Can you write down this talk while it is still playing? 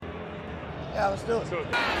Yeah, let's do it.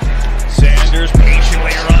 Sanders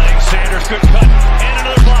patiently running. Sanders, good cut. And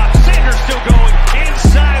another block. Sanders still going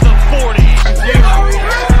inside the 40.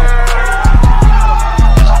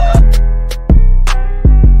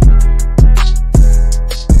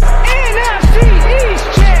 NFC East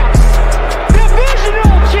champs,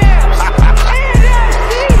 divisional champs,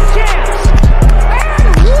 NFC champs, and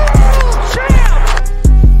world champs.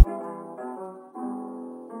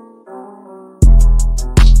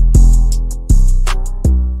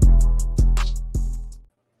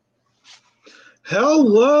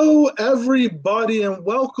 Hello, everybody, and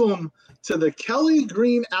welcome to the Kelly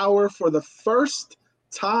Green Hour. For the first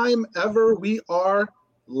time ever, we are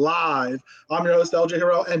live. I'm your host, LJ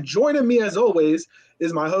Harrell, and joining me, as always,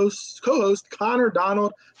 is my co-host, Connor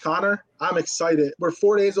Donald. Connor, I'm excited. We're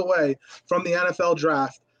 4 days away from the NFL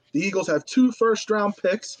draft. The Eagles have 2 first-round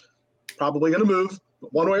picks, probably going to move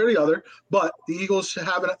one way or the other, but the Eagles should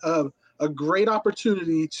have a great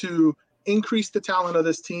opportunity to increase the talent of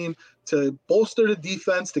this team, to bolster the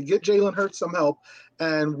defense, to get Jalen Hurts some help.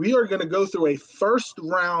 And we are going to go through a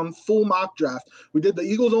first-round full mock draft. We did the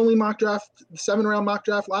Eagles-only mock draft, 7-round mock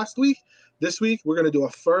draft last week. This week, we're going to do a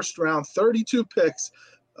first-round, 32 picks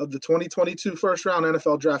of the 2022 first-round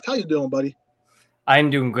NFL draft. How you doing, buddy?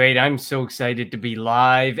 I'm doing great. I'm so excited to be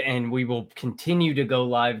live, and we will continue to go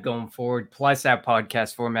live going forward. Plus, our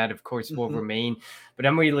podcast format, of course, will remain. But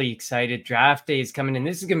I'm really excited. Draft day is coming, and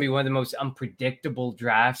this is going to be one of the most unpredictable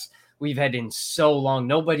drafts we've had in so long.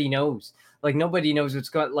 Nobody knows. Nobody knows what's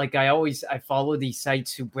going. I follow these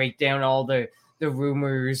sites who break down all the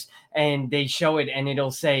rumors, and they show it, and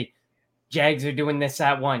it'll say Jags are doing this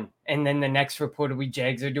at 1, and then the next report will be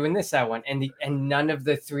Jags are doing this at 1, and none of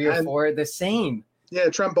the 3 or 4 are the same. Yeah,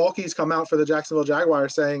 Trent Baalke's come out for the Jacksonville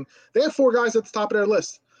Jaguars saying they have 4 guys at the top of their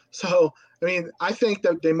list. So, I think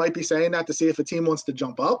that they might be saying that to see if a team wants to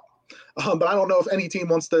jump up. But I don't know if any team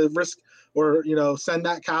wants to risk or, send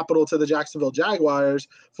that capital to the Jacksonville Jaguars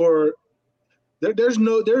for there's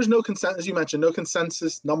no consensus, as you mentioned, no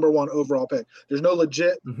consensus number 1 overall pick. There's no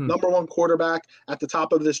legit number 1 quarterback at the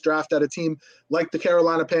top of this draft that a team like the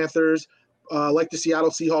Carolina Panthers, like the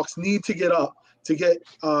Seattle Seahawks need to get up to get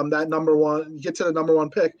that get to the number 1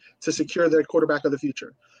 pick to secure their quarterback of the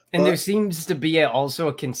future. And there seems to be also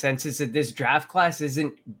a consensus that this draft class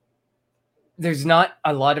there's not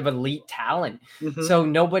a lot of elite talent. So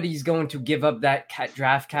nobody's going to give up that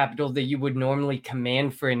draft capital that you would normally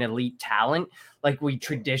command for an elite talent like we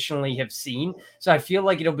traditionally have seen. So I feel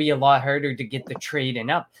like it'll be a lot harder to get the trading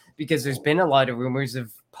up because there's been a lot of rumors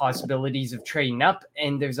of possibilities of trading up.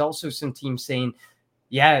 And there's also some teams saying,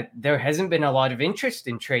 yeah, there hasn't been a lot of interest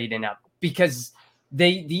in trading up because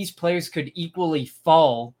these players could equally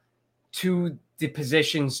fall to the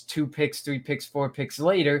positions 2 picks, 3 picks, 4 picks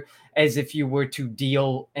later as if you were to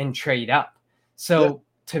deal and trade up. So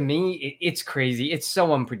to me, it's crazy. It's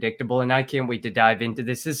so unpredictable, and I can't wait to dive into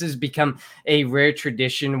this. This has become a rare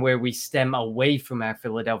tradition where we stem away from our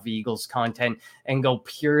Philadelphia Eagles content and go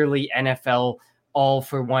purely NFL all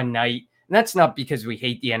for one night. And that's not because we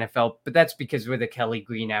hate the NFL, but that's because we're the Kelly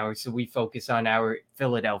Green Hour, so we focus on our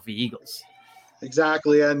Philadelphia Eagles.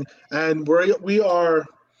 Exactly, and we are,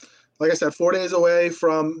 like I said, 4 days away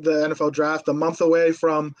from the NFL draft, a month away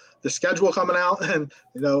from the schedule coming out, and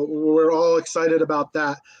we're all excited about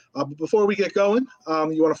that. Before we get going,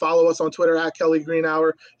 you want to follow us on Twitter at Kelly Green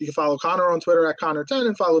Hour. You can follow Connor on Twitter at Connor10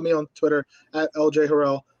 and follow me on Twitter at LJ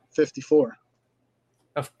Harrell 54.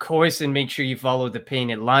 Of course, and make sure you follow the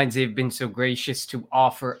Painted Lines. They've been so gracious to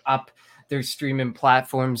offer up their streaming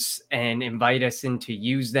platforms and invite us in to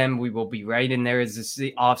use them. We will be right in there as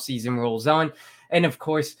the off-season rolls on. And of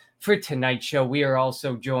course, for tonight's show, we are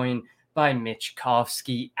also joined by Mitch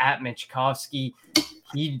Kofsky at Mitch Kofsky.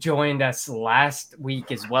 He joined us last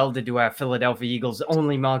week as well to do our Philadelphia Eagles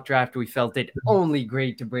only mock draft. We felt it only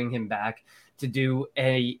great to bring him back to do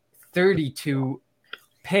a 32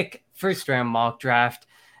 pick first round mock draft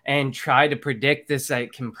and try to predict this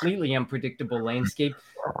completely unpredictable landscape.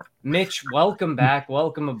 Mitch, welcome back.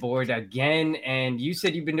 Welcome aboard again. And you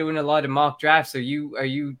said you've been doing a lot of mock drafts. Are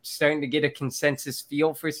you starting to get a consensus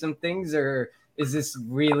feel for some things, or is this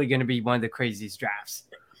really going to be one of the craziest drafts?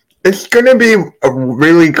 It's going to be a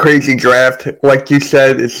really crazy draft. Like you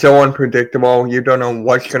said, it's so unpredictable. You don't know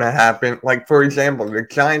what's going to happen. Like, for example, the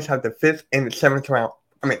Giants have the 5th and the 7th round.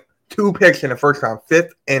 2 picks in the first round,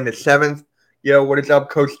 5th and the 7th. Yo, what is up,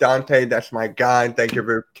 Coach Dante? That's my guy. Thank you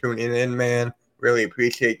for tuning in, man. Really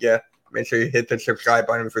appreciate you. Make sure you hit the subscribe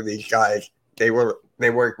button for these guys. They work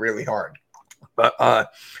really hard. But,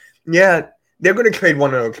 yeah, they're going to trade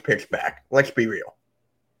one of those picks back. Let's be real.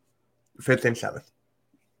 5th and 7th.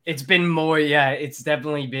 It's been more, yeah. It's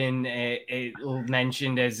definitely been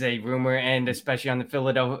mentioned as a rumor, and especially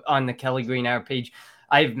on the Kelly Green Hour page,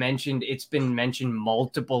 I've mentioned it's been mentioned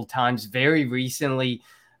multiple times. Very recently,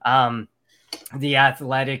 The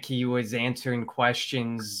Athletic, he was answering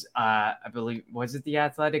questions. I believe, was it The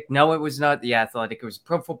Athletic? No, it was not The Athletic. It was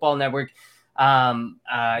Pro Football Network.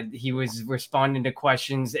 He was responding to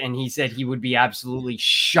questions, and he said he would be absolutely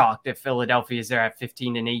shocked if Philadelphia is there at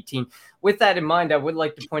 15-18. With that in mind, I would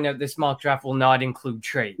like to point out this mock draft will not include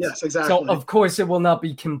trades. Yes, exactly. So, of course, it will not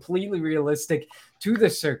be completely realistic to the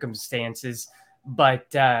circumstances,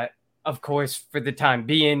 but of course, for the time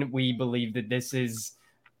being, we believe that this is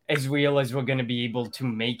as real as we're going to be able to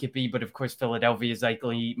make it be. But of course, Philadelphia is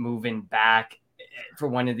likely moving back for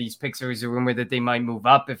one of these picks. There is a rumor that they might move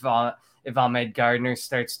up if Ahmed Gardner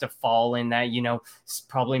starts to fall in that, it's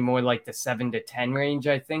probably more like the 7 to 10 range,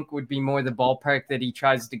 I think would be more the ballpark that he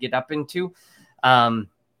tries to get up into.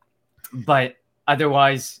 But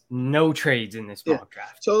otherwise, no trades in this mock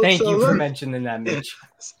draft. Thank you for mentioning that, Mitch.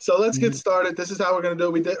 So let's get started. This is how we're going to do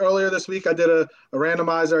it. We did earlier this week. I did a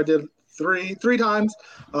randomizer. I did three times.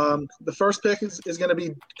 The first pick is going to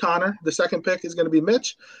be Connor. The second pick is going to be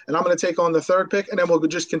Mitch, and I'm going to take on the third pick, and then we'll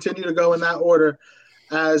just continue to go in that order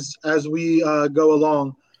as we go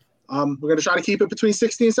along. We're going to try to keep it between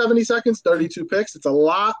 60 and 70 seconds, 32 picks. It's a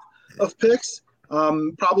lot of picks.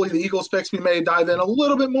 Probably the Eagles picks, we may dive in a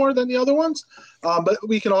little bit more than the other ones. But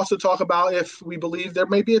we can also talk about if we believe there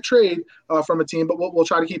may be a trade from a team, but we'll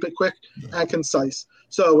try to keep it quick and concise.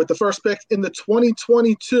 So with the first pick in the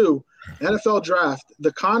 2022 NFL Draft,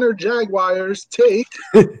 the Connor Jaguars take –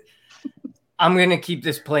 I'm going to keep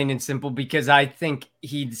this plain and simple because I think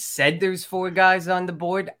he said there's 4 guys on the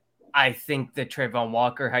board. I think the Trayvon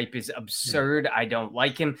Walker hype is absurd. I don't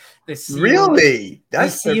like him. The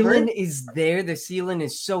ceiling is there. The ceiling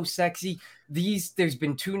is so sexy. There's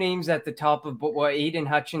been 2 names at the top of Aiden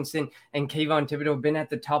Hutchinson and Kayvon Thibodeaux have been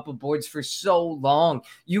at the top of boards for so long.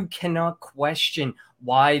 You cannot question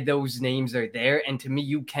why those names are there. And to me,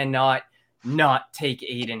 you cannot not take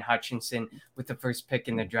Aiden Hutchinson with the first pick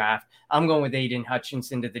in the draft. I'm going with Aiden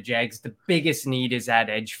Hutchinson to the Jags. The biggest need is at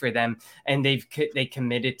edge for them, and they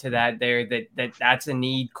committed to that there. That's a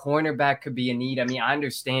need. Cornerback could be a need. I mean, I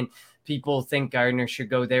understand people think Gardner should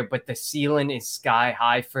go there, but the ceiling is sky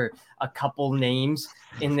high for a couple names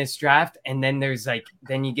in this draft. And then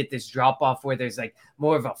then you get this drop off where there's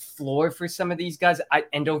more of a floor for some of these guys.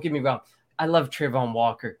 And don't get me wrong, I love Trayvon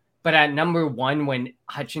Walker. But at number 1, when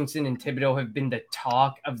Hutchinson and Thibodeaux have been the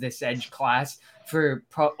talk of this edge class for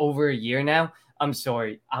over a year now, I'm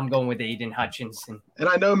sorry. I'm going with Aiden Hutchinson. And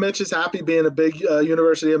I know Mitch is happy being a big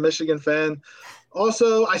University of Michigan fan.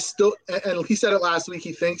 Also, and he said it last week,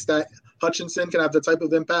 he thinks that Hutchinson can have the type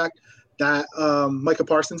of impact that Micah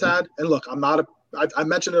Parsons had. And look, I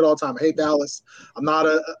mention it all the time. I hate Dallas. I'm not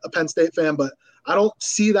a Penn State fan, but I don't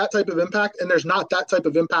see that type of impact. And there's not that type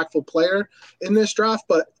of impactful player in this draft,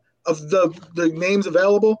 but of the names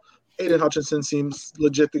available, Aiden Hutchinson seems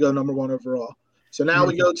legit to go number 1 overall. So now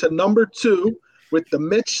we go to number 2 with the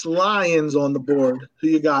Mitch Lions on the board. Who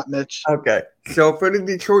you got, Mitch? Okay, so for the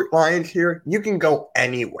Detroit Lions here, you can go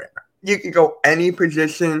anywhere. You can go any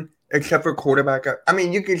position except for quarterback. I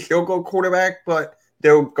mean, you can still go quarterback, but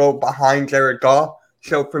they'll go behind Jared Goff.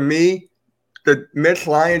 So for me, the Mitch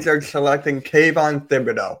Lions are selecting Kayvon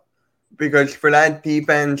Thibodeaux because for that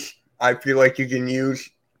defense, I feel like you can use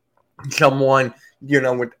someone,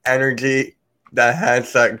 with energy that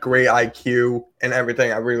has that great IQ and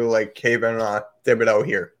everything. I really like Kayvon Thibodeaux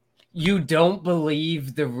here. You don't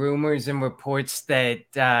believe the rumors and reports that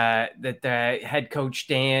the head coach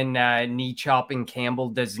Dan knee-chopping Campbell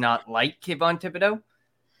does not like Kayvon Thibodeaux?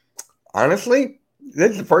 Honestly,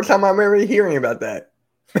 this is the first time I'm ever hearing about that.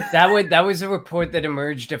 That was a report that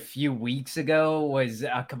emerged a couple weeks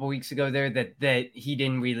ago there that he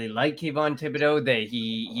didn't really like Kayvon Thibodeaux, that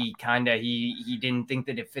he didn't think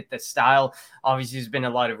that it fit the style. Obviously, there's been a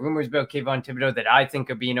lot of rumors about Kayvon Thibodeaux that I think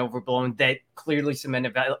are being overblown, that clearly some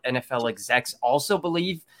NFL execs also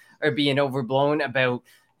believe are being overblown about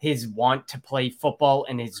his want to play football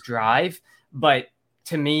and his drive. But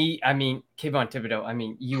to me, I mean, Kayvon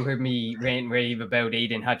Thibodeaux, you heard me rant and rave about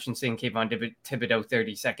Aiden Hutchinson, Kayvon Thibodeaux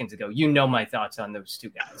 30 seconds ago. You know my thoughts on those 2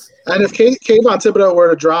 guys. And if Kayvon Thibodeaux were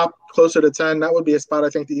to drop closer to 10, that would be a spot I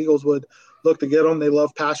think the Eagles would look to get him. They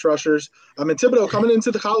love pass rushers. Thibodeaux coming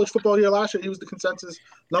into the college football year last year, he was the consensus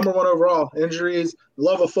number 1 overall. Injuries,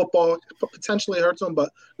 love of football, potentially hurts him, but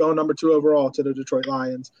going number 2 overall to the Detroit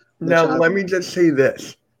Lions. Now, let me just say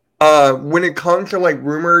this. When it comes to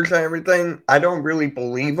rumors and everything, I don't really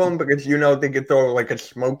believe them because they could throw a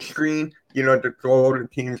smoke screen, to throw the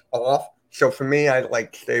teams off. So for me, I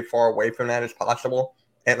like stay far away from that as possible,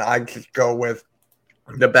 and I just go with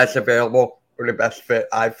the best available or the best fit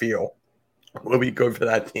I feel will be good for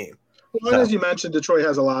that team. Well, as you mentioned, Detroit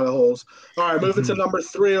has a lot of holes. All right, moving to number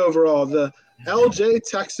 3 overall. The LJ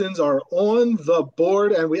Texans are on the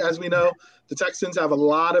board, and as we know, the Texans have a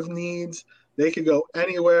lot of needs. They could go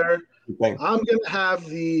anywhere. I'm going to have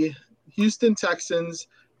the Houston Texans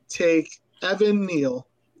take Evan Neal,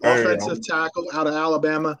 offensive tackle out of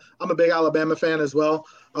Alabama. I'm a big Alabama fan as well.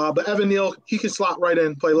 But Evan Neal, he can slot right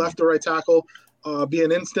in, play left or right tackle, be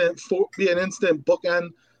an instant bookend.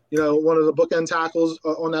 One of the bookend tackles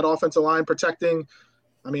on that offensive line, protecting.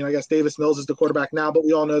 I mean, I guess Davis Mills is the quarterback now, but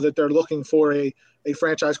we all know that they're looking for a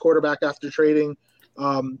franchise quarterback after trading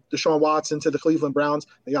Deshaun Watson to the Cleveland Browns.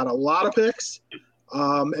 They got a lot of picks,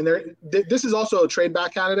 and this is also a trade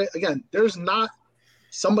back candidate. Again, there's not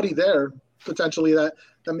somebody there potentially that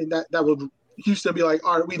would Houston be like,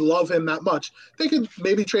 all right, we love him that much. They could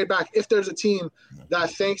maybe trade back if there's a team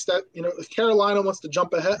that thinks that if Carolina wants to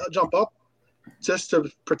jump up, just to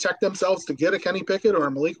protect themselves to get a Kenny Pickett or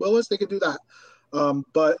a Malik Willis, they could do that.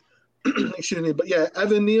 But excuse me. But yeah,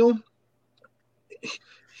 Evan Neal,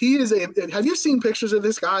 he is have you seen pictures of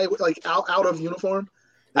this guy like out of uniform?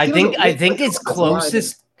 I think his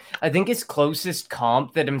closest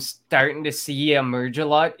comp that I'm starting to see emerge a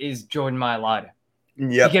lot is Jordan Mailata.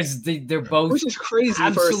 Yeah, because they're both, which is crazy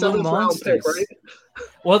for a 7th round pick, right?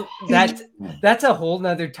 Well, that's a whole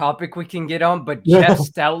nother topic we can get on, but Jeff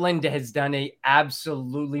Stoutland has done a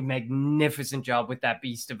absolutely magnificent job with that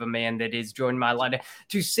beast of a man that is Jordan Mailata.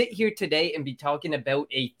 To sit here today and be talking about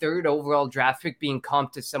a 3rd overall draft pick being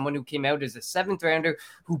comped to someone who came out as a 7th rounder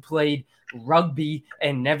who played rugby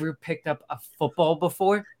and never picked up a football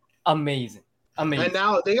before, amazing. And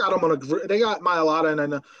now they got him they got Mailata,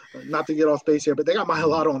 and not to get off base here, but they got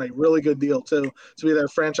Mailata on a really good deal too to be their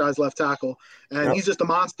franchise left tackle, and he's just a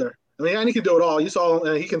monster. I mean, and he can do it all. You saw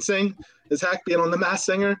he can sing as heck, being on The Masked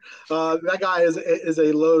Singer. That guy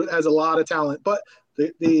has a lot of talent. But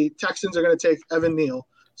the Texans are going to take Evan Neal,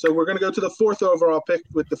 so we're going to go to the 4th overall pick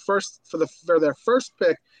with the first for their first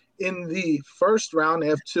pick in the first round. They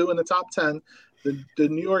have 2 in the top 10. The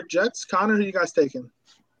New York Jets. Connor, who you guys taking?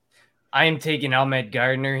 I am taking Ahmad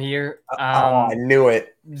Gardner here. I knew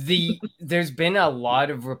it. There's been a lot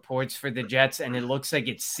of reports for the Jets, and it looks like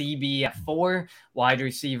it's CB at 4, wide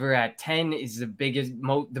receiver at 10 is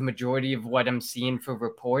the majority of what I'm seeing for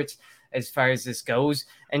reports as far as this goes.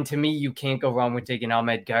 And to me, you can't go wrong with taking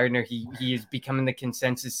Ahmad Gardner. He is becoming the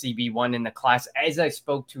consensus CB1 in the class. As I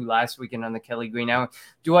spoke to last weekend on the Kelly Green Hour,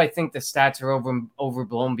 do I think the stats are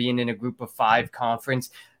overblown being in a group of 5 conference?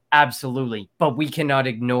 Absolutely. But we cannot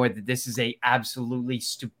ignore that this is a absolutely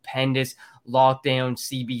stupendous lockdown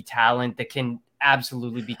CB talent that can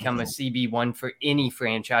absolutely become a CB1 for any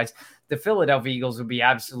franchise. The Philadelphia Eagles would be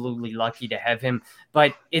absolutely lucky to have him,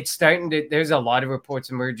 but it's there's a lot of reports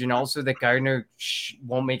emerging also that Gardner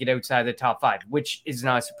won't make it outside the top 5, which is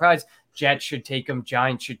not a surprise. Jets should take him.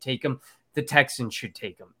 Giants should take him. The Texans should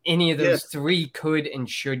take him. Any of those 3 could and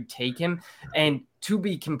should take him. And to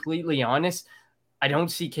be completely honest, I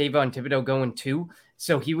don't see Kayvon Thibodeau going 2,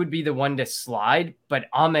 so he would be the one to slide, but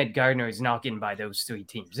Ahmad Gardner is not getting by those 3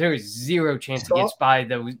 teams. There is zero chance he gets by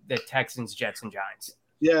the Texans, Jets, and Giants.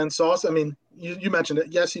 Yeah, and Sauce, I mean, you mentioned it.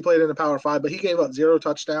 Yes, he played in the Power 5, but he gave up 0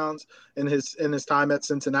 touchdowns in his time at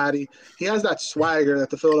Cincinnati. He has that swagger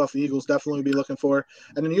that the Philadelphia Eagles definitely be looking for.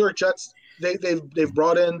 And the New York Jets, they've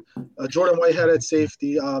brought in Jordan Whitehead at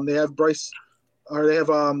safety. They have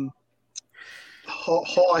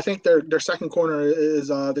Hall. I think their second corner is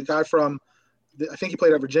the guy from I think he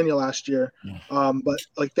played at Virginia last year. But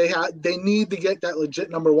like they need to get that legit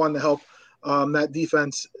number 1 to help that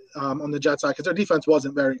defense on the Jets side, because their defense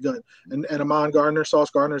wasn't very good. And Sauce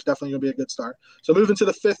Gardner is definitely going to be a good start. So moving to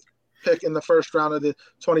the 5th pick in the first round of the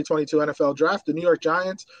 2022 NFL Draft, the New York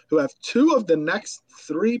Giants, who have 2 of the next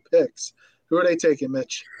 3 picks. Who are they taking,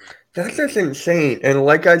 Mitch? That's just insane. And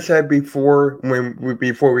like I said before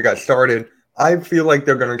we got started, I feel like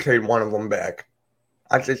they're going to trade one of them back.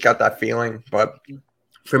 I just got that feeling. But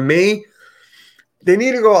for me, they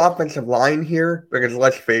need to go offensive line here because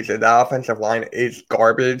let's face it, the offensive line is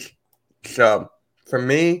garbage. So for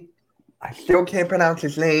me, I still can't pronounce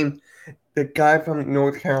his name. The guy from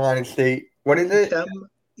North Carolina State. What is it?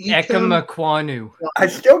 Ikem Ekwonu. I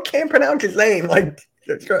still can't pronounce his name.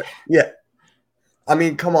 Yeah. I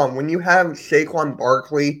mean, come on. When you have Saquon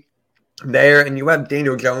Barkley there and you have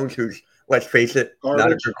Daniel Jones, who's, let's face it,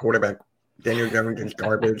 not a good quarterback. Daniel Jones is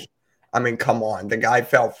garbage. I mean, come on. The guy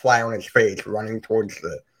fell flat on his face running towards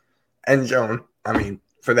the end zone. I mean,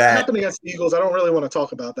 for that. Happened against the Eagles. I don't really want to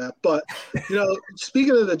talk about that. But,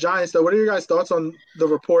 speaking of the Giants, though, what are your guys' thoughts on the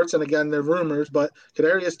reports? And again, they're rumors, but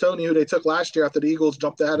Kadarius Toney, who they took last year after the Eagles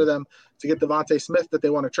jumped ahead of them to get Devontae Smith, that they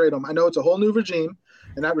want to trade him. I know it's a whole new regime,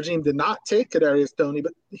 and that regime did not take Kadarius Toney,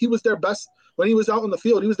 but he was their best. When he was out on the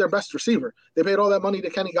field, he was their best receiver. They paid all that money to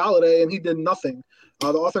Kenny Golladay, and he did nothing. The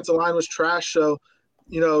offensive line was trash, so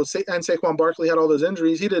and Saquon Barkley had all those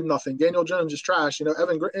injuries. He did nothing. Daniel Jones is trash.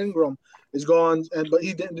 Evan Ingram is gone, but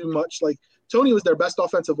he didn't do much. Like, Toney was their best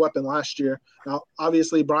offensive weapon last year. Now,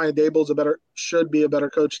 obviously, Brian Daboll's should be a better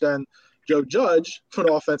coach than Joe Judge for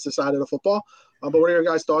the offensive side of the football. But what are your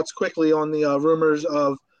guys' thoughts quickly on the rumors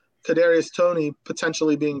of Kadarius Toney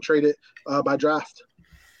potentially being traded by draft?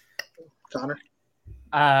 Connor?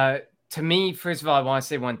 To me, first of all, I want to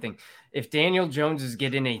say one thing. If Daniel Jones is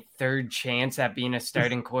getting a third chance at being a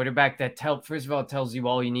starting quarterback, that first of all tells you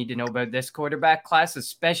all you need to know about this quarterback class,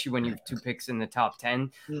 especially when you have 2 picks in the top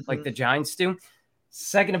 10, like the Giants do.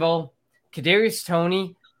 Second of all, Kadarius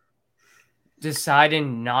Toney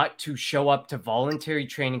deciding not to show up to voluntary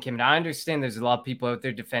training camp. And I understand there's a lot of people out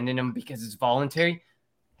there defending him because it's voluntary.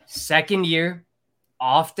 Second year,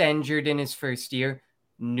 oft injured in his first year,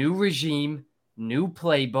 new regime, new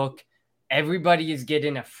playbook. Everybody is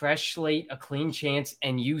getting a fresh slate, a clean chance,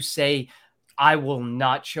 and you say, I will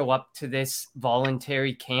not show up to this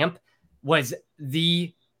voluntary camp, was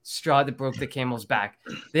the straw that broke the camel's back.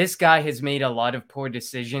 This guy has made a lot of poor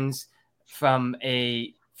decisions from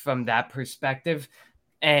that perspective,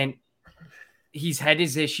 and he's had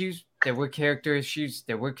his issues. There were character issues.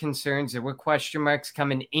 There were concerns. There were question marks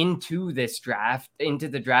coming into the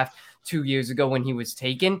draft 2 years ago when he was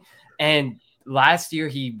taken. And last year,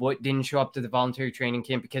 he didn't show up to the voluntary training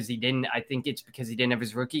camp because he didn't. I think it's because he didn't have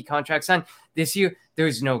his rookie contract signed. This year,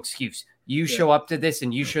 there's no excuse. You show up to this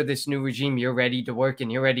and you show this new regime you're ready to work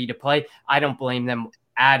and you're ready to play. I don't blame them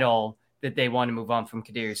at all that they want to move on from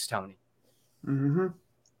Kadarius Toney. Mm-hmm.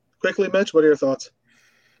 Quickly, Mitch, what are your thoughts?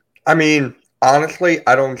 I mean, honestly,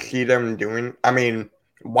 I don't see them doing. I mean,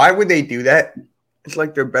 why would they do that? It's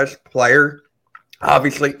like their best player.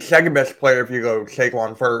 Obviously, second best player if you go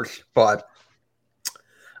Saquon first, but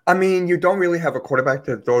I mean, you don't really have a quarterback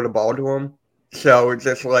to throw the ball to him. So it's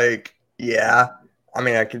just like, yeah. I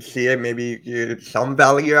mean, I can see it. Maybe you get some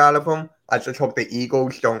value out of him. I just hope the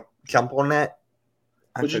Eagles don't jump on that.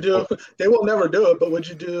 Would you do? They will never do it, but would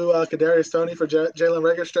you do Kadarius Toney for Jalen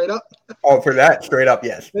Reagor straight up? Oh, for that, straight up,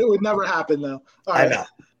 yes. It would never happen, though. All right. I know.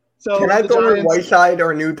 So can I throw in Whiteside,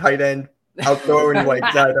 our new tight end? I'll throw in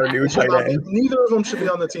Whiteside, our new tight end. Neither of them should be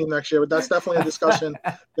on the team next year, but that's definitely a discussion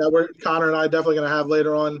that Connor and I are definitely going to have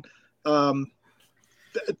later on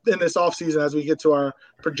in this offseason as we get to our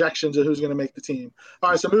projections of who's going to make the team. All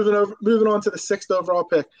right, so moving on to the 6th overall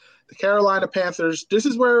pick, the Carolina Panthers. This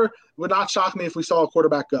is where it would not shock me if we saw a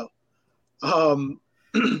quarterback go.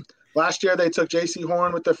 Last year they took J.C.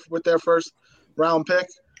 Horn with their first round pick.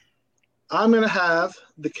 I'm going to have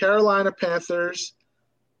the Carolina Panthers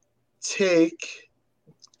take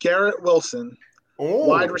Garrett Wilson,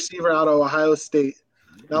 wide receiver out of Ohio State.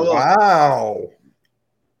 Now, look, wow.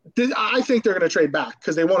 I think they're going to trade back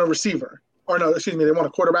because they want a receiver. Or no, excuse me, they want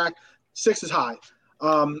a quarterback. 6 is high.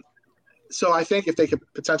 So I think if they could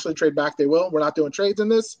potentially trade back, they will. We're not doing trades in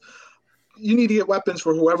this. You need to get weapons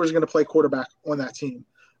for whoever's going to play quarterback on that team.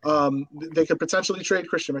 They could potentially trade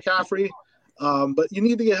Christian McCaffrey, but you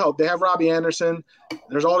need to get help. They have Robbie Anderson.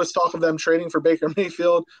 There's all this talk of them trading for Baker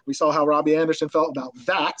Mayfield. We saw how Robbie Anderson felt about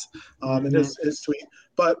that in his tweet.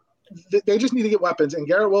 But they just need to get weapons. And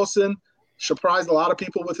Garrett Wilson surprised a lot of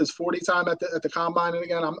people with his 40 time at the combine. And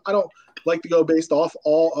again, I don't like to go based off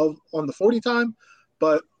on the 40 time,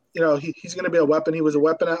 but he's going to be a weapon. He was a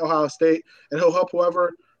weapon at Ohio State, and he'll help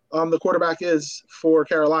whoever the quarterback is for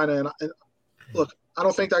Carolina. And look, I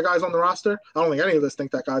don't think that guy's on the roster. I don't think any of us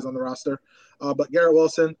think that guy's on the roster. But Garrett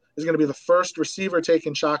Wilson is going to be the first receiver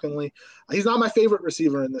taken, shockingly. He's not my favorite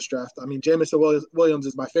receiver in this draft. I mean, Jameson Williams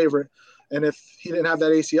is my favorite. And if he didn't have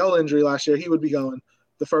that ACL injury last year, he would be going.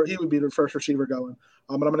 He would be the first receiver going.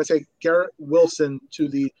 But I'm going to take Garrett Wilson to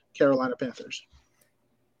the Carolina Panthers.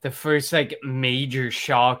 The first major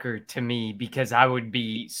shocker to me, because I would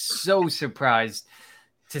be so surprised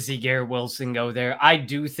to see Garrett Wilson go there. I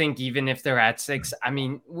do think even if they're at 6, I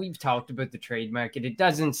mean, we've talked about the trade market. It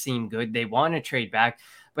doesn't seem good. They want to trade back.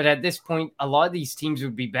 But at this point, a lot of these teams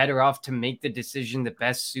would be better off to make the decision that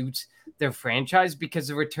best suits their franchise, because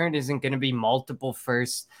the return isn't going to be multiple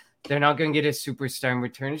firsts. They're not going to get a superstar in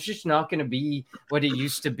return. It's just not going to be what it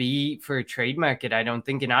used to be for a trade market, I don't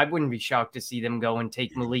think. And I wouldn't be shocked to see them go and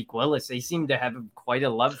take Malik Willis. They seem to have quite a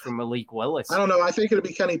love for Malik Willis. I don't know. I think it'll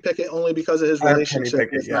be Kenny Pickett only because of his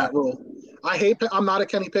relationship with Matt Rule. I'm not a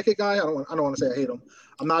Kenny Pickett guy. I don't want to say I hate him.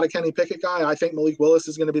 I'm not a Kenny Pickett guy. I think Malik Willis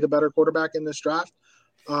is going to be the better quarterback in this draft.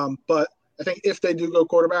 But I think if they do go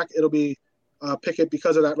quarterback, it'll be Pickett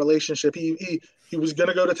because of that relationship. He was going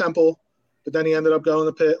to go to Temple, but then he ended up going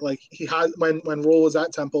to Pitt. Like he had when Rule was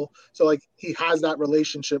at Temple, so like he has that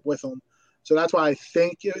relationship with him. So that's why I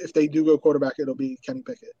think if they do go quarterback, it'll be Kenny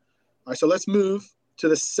Pickett. All right, so let's move to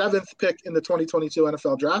the 7th pick in the 2022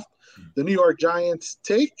 NFL Draft. The New York Giants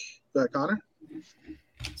take. Go ahead, Connor.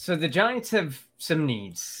 So the Giants have some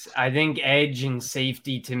needs. I think edge and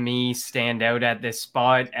safety to me stand out at this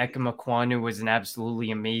spot. Ekam Ekwonu was an absolutely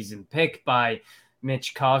amazing pick by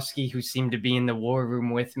Mitch Kofsky, who seemed to be in the war room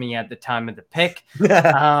with me at the time of the pick.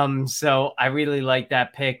 So I really like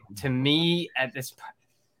that pick. To me, at this point,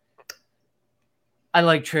 I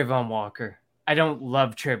like Trayvon Walker. I don't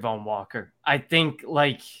love Trayvon Walker. I think,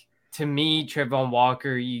 like, to me, Trayvon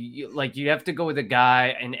Walker, you have to go with a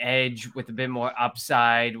guy, an edge with a bit more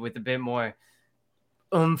upside, with a bit more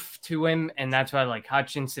oomph to him. And that's why I like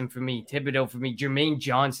Hutchinson for me, Thibodeau for me. Jermaine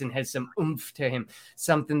Johnson has some oomph to him,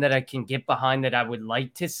 something that I can get behind that I would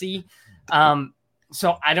like to see.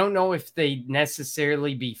 So I don't know if they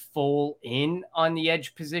necessarily be full in on the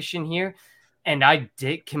edge position here. And I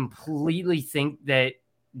did completely think that,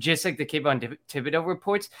 just like the Kayvon Thibodeau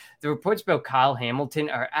reports, the reports about Kyle Hamilton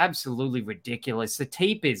are absolutely ridiculous. The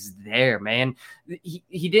tape is there, man.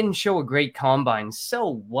 He didn't show a great combine.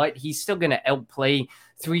 So what? He's still going to outplay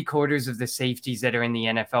 3/4 of the safeties that are in the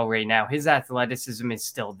NFL right now. His athleticism is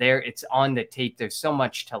still there. It's on the tape. There's so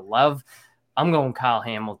much to love. I'm going Kyle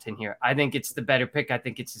Hamilton here. I think it's the better pick. I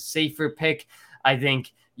think it's a safer pick. I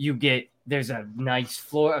think there's a nice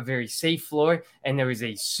floor, a very safe floor, and there is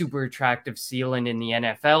a super attractive ceiling in the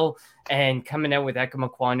NFL. And coming out with Ekam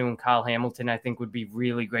Ekwonu and Kyle Hamilton, I think would be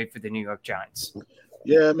really great for the New York Giants.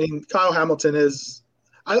 Yeah, I mean, Kyle Hamilton is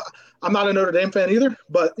I'm not a Notre Dame fan either,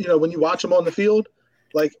 but when you watch him on the field,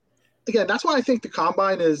 like, again, that's why I think the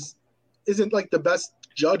combine isn't like the best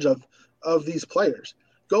judge of these players.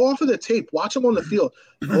 Go off of the tape. Watch them on the field.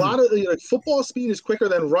 A lot of football speed is quicker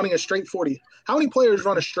than running a straight 40. How many players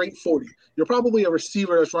run a straight 40? You're probably a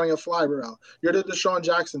receiver that's running a fly route. You're the Deshaun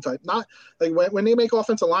Jackson type. Not like when they make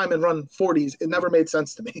offensive linemen run 40s, it never made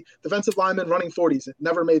sense to me. Defensive linemen running 40s, it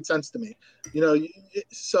never made sense to me.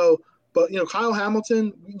 But Kyle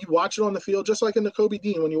Hamilton, you watch it on the field, just like in the Kobe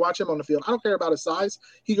Dean, when you watch him on the field. I don't care about his size.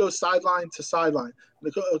 He goes sideline to sideline.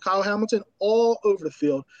 Kyle Hamilton all over the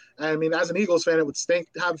field. And I mean, as an Eagles fan, it would stink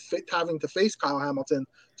having to face Kyle Hamilton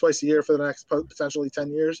twice a year for the next potentially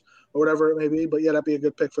 10 years or whatever it may be. But yeah, that'd be a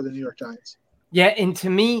good pick for the New York Giants. Yeah, and to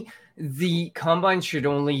me, the combine should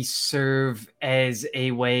only serve as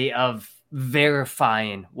a way of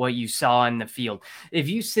verifying what you saw in the field. If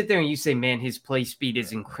you sit there and you say, man, his play speed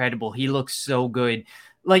is incredible, he looks so good.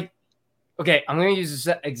 Like, okay, I'm going to use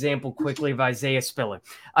this example quickly of Isaiah Spiller.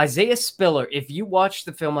 Isaiah Spiller, if you watch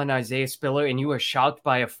the film on Isaiah Spiller and you are shocked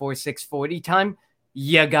by a 4.6 40 time,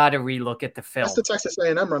 you got to relook at the film. That's the Texas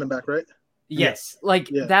A&M running back, right? Yes,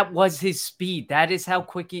 that was his speed. That is how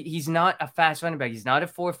quick he's not a fast running back. He's not a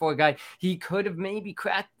 4.4 guy. He could have maybe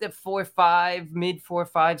cracked the 4.5, mid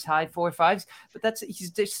 4.5s, high 4.5s, but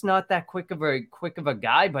he's just not that quick of a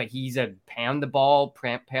guy. But he's a pound the ball,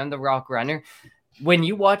 pound the rock runner. When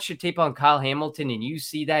you watch the tape on Kyle Hamilton and you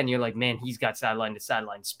see that, and you're like, man, he's got sideline to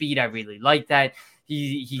sideline speed. I really like that.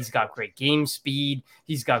 He's got great game speed.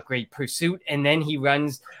 He's got great pursuit. And then he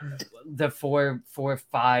runs the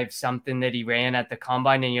 4.5 something that he ran at the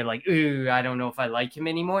combine. And you're like, ooh, I don't know if I like him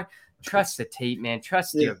anymore. Trust the tape, man.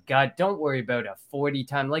 Trust your gut. Don't worry about a 40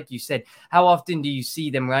 time. Like you said, how often do you see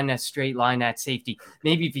them run a straight line at safety?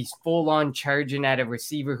 Maybe if he's full on charging at a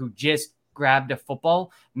receiver who just grabbed a football,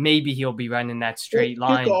 maybe he'll be running that straight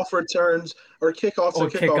line. Kickoff returns or kickoff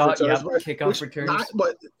returns. Yeah, kickoff returns.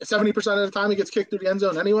 But 70% of the time he gets kicked through the end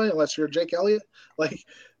zone anyway, unless you're Jake Elliott. Like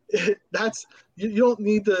that's you don't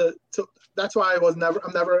need to. That's why I'm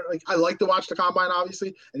never like I like to watch the combine,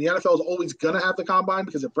 obviously, and the NFL is always gonna have the combine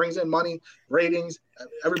because it brings in money, ratings,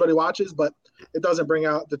 everybody watches, but it doesn't bring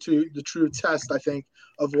out the true test, I think,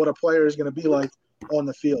 of what a player is gonna be like on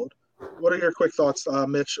the field. What are your quick thoughts,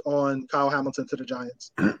 Mitch, on Kyle Hamilton to the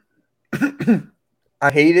Giants?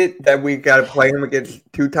 I hate it that we got to play him against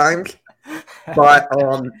 2 times, but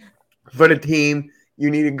for the team, you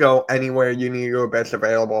need to go anywhere. You need your best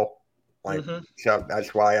available. So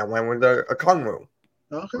that's why I went with a Ekwonu.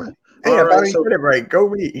 Okay. Hey, I finally said it right. Go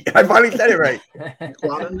me. I finally said it right.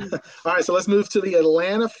 All right, so let's move to the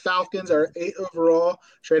Atlanta Falcons, our 8th overall.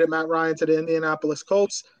 Traded Matt Ryan to the Indianapolis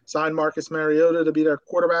Colts. Signed Marcus Mariota to be their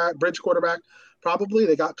bridge quarterback. Probably.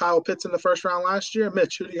 They got Kyle Pitts in the first round last year.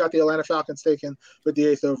 Mitch, who do you got the Atlanta Falcons taking with the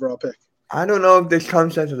 8th overall pick? I don't know if this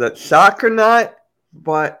comes as a shock or not,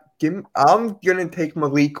 but I'm going to take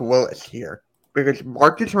Malik Willis here. Because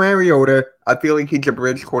Marcus Mariota, I feel like he's a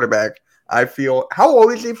bridge quarterback. How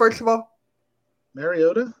old is he, first of all?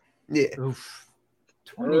 Mariota? Yeah. Oof.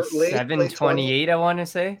 27, 28, I want to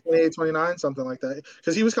say. 28, 29, something like that.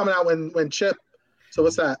 Because he was coming out when Chip, so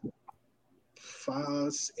what's that?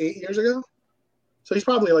 8 years ago? So he's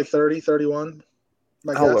probably like 30, 31.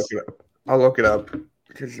 I'll look it up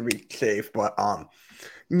just to be safe. But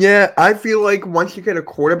yeah, I feel like once you get a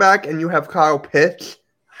quarterback and you have Kyle Pitts,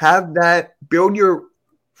 build your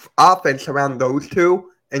offense around those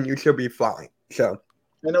two, and you should be fine. So,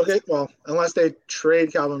 and okay, well, unless they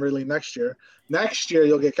trade Calvin Ridley next year. Next year,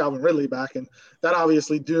 you'll get Calvin Ridley back, and that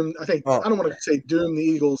obviously doomed. I don't want to say doom the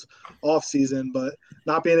Eagles off season, but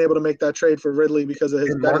not being able to make that trade for Ridley because of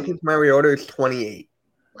his betting. Marcus Mariota is 28.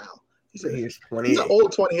 Wow, he's 28. He's an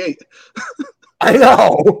old 28. I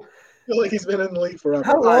know. I feel like he's been in the league forever.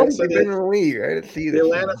 How long has he been in the league? I didn't see this. The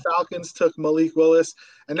Atlanta Falcons took Malik Willis,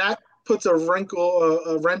 and that puts a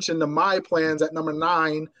wrench into my plans at number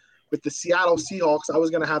 9 with the Seattle Seahawks. I was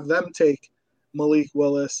going to have them take Malik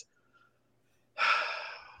Willis.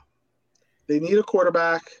 They need a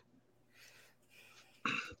quarterback.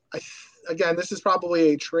 Again, this is probably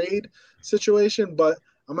a trade situation, but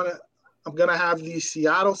I'm gonna have the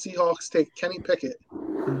Seattle Seahawks take Kenny Pickett,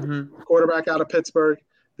 quarterback out of Pittsburgh.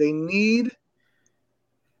 They need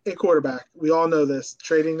a quarterback. We all know this.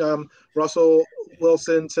 Trading Russell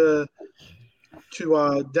Wilson to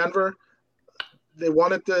Denver. They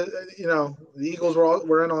wanted the Eagles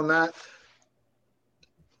were in on that.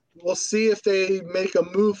 We'll see if they make a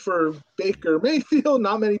move for Baker Mayfield.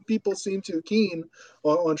 Not many people seem too keen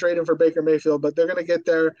on trading for Baker Mayfield, but they're going to get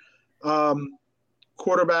their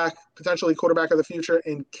potentially quarterback of the future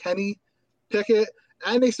in Kenny Pickett.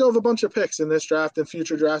 And they still have a bunch of picks in this draft and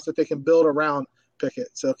future drafts that they can build around Pickett.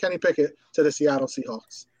 So Kenny Pickett to the Seattle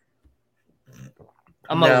Seahawks.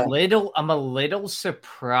 I'm a little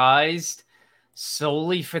surprised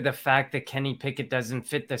solely for the fact that Kenny Pickett doesn't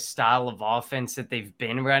fit the style of offense that they've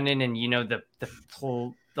been running. And,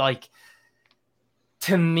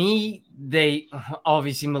 to me, they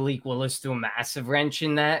obviously Malik Willis threw a massive wrench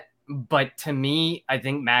in that. But to me, I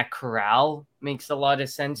think Matt Corral makes a lot of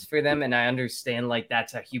sense for them. And I understand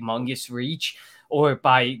that's a humongous reach, or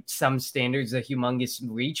by some standards, a humongous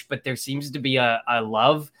reach. But there seems to be a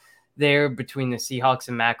love there between the Seahawks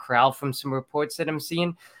and Matt Corral from some reports that I'm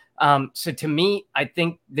seeing. So to me, I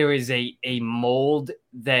think there is a mold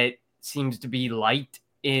that seems to be light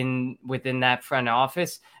within that front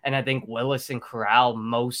office. And I think Willis and Corral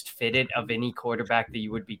most fitted of any quarterback that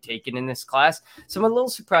you would be taking in this class. So I'm a little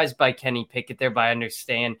surprised by Kenny Pickett there, but I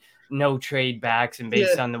understand no trade backs, and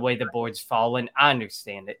based on the way the board's fallen, I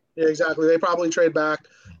understand it. Yeah, exactly. They probably trade back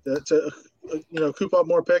to coop up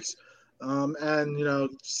more picks and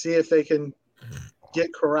see if they can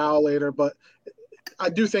get Corral later. But I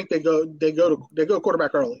do think they go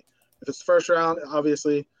quarterback early. If it's the first round,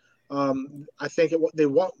 obviously, I think they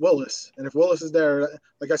want Willis, and if Willis is there,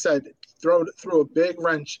 like I said, threw a big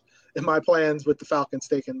wrench in my plans with the Falcons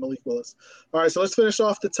taking Malik Willis. All right, so let's finish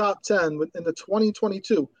off the top 10 in the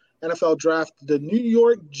 2022 NFL Draft. The New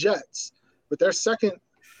York Jets, with their second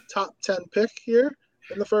top 10 pick here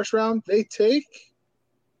in the first round, they take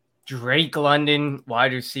Drake London,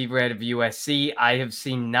 wide receiver out of USC. I have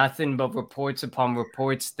seen nothing but reports upon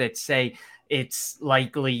reports that say it's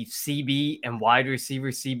likely CB and wide receiver,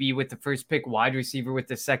 CB with the first pick, wide receiver with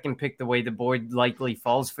the second pick, the way the board likely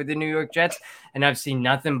falls for the New York Jets. And I've seen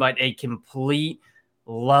nothing but a complete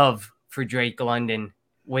love for Drake London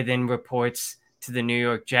within reports to the New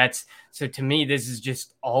York Jets. So to me, this is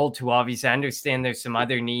just all too obvious. I understand there's some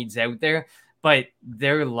other needs out there, but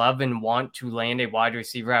their love and want to land a wide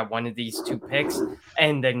receiver at one of these two picks,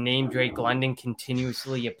 and the name Drake London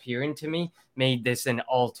continuously appearing to me, made this an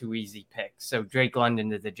all too easy pick. So Drake London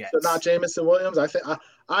to the Jets. So not Jameson Williams?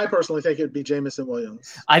 I personally think it'd be Jameson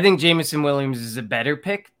Williams. I think Jameson Williams is a better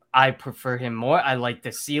pick. I prefer him more. I like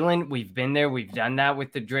the ceiling. We've been there. We've done that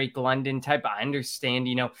with the Drake London type. I understand,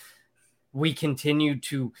 we continue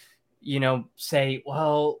to say,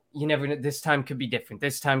 well, you never know. This time could be different.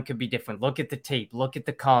 This time could be different. Look at the tape. Look at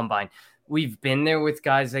the combine. We've been there with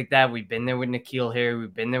guys like that. We've been there with N'Keal Harry.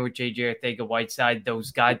 We've been there with J.J. Arcega-Whiteside.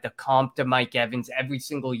 Those guys, the comp to Mike Evans. Every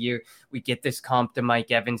single year, we get this comp to Mike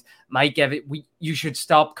Evans. Mike Evans, you should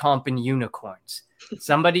stop comping unicorns.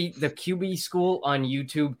 Somebody, the QB school on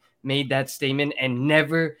YouTube made that statement, and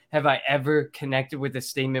never have I ever connected with a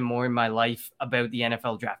statement more in my life about the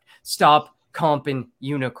NFL draft. Stop comping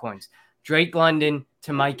unicorns. Drake London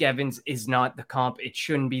to Mike Evans is not the comp. It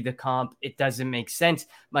shouldn't be the comp. It doesn't make sense.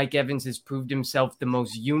 Mike Evans has proved himself the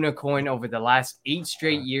most unicorn over the last 8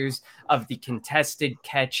 straight years of the contested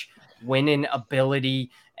catch winning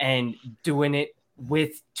ability and doing it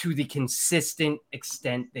to the consistent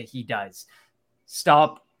extent that he does.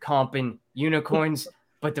 Stop comping unicorns,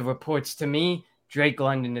 but the reports to me, Drake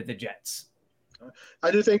London to the Jets. I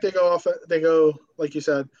do think they go like you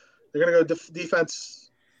said, they're going to go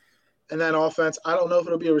defense and then offense. I don't know if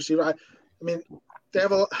it'll be a receiver. I mean, they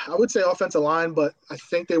have I would say offensive line, but I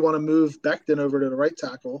think they want to move Becton over to the right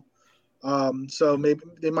tackle. So maybe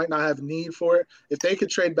they might not have need for it. If they could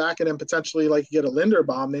trade back and then potentially like get a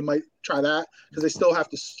Linderbaum, they might try that because they still have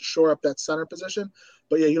to shore up that center position.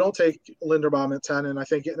 But yeah, you don't take Linderbaum at 10, and I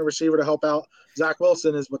think getting a receiver to help out Zach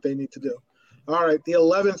Wilson is what they need to do. All right, the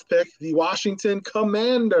 11th pick, the Washington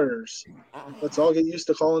Commanders. Let's all get used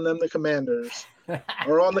to calling them the Commanders.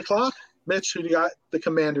 We're on the clock. Mitch, who do you got the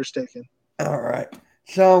Commanders taking? All right.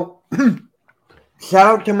 So, shout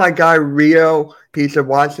out to my guy Rio. He's a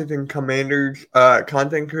Washington Commanders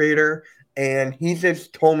content creator. And he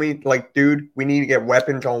just told me, like, dude, we need to get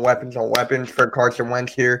weapons on weapons on weapons for Carson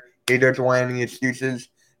Wentz here. He doesn't want any excuses.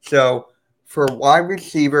 So, for wide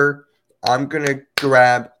receiver, I'm going to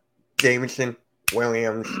grab Jameson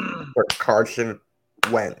Williams for Carson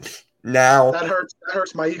Wentz. Now that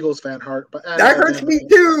hurts my Eagles fan heart, but that hurts me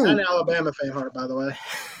too. And Alabama fan heart, by the way.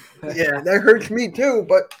 Yeah, that hurts me too.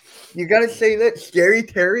 But you got to say that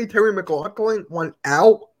Terry McLaughlin went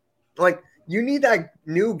out. Like, you need that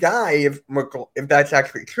new guy if that's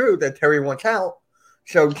actually true that Terry wants out.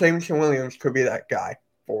 So Jameson Williams could be that guy.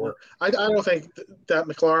 I don't think that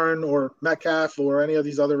McLaurin or Metcalf or any of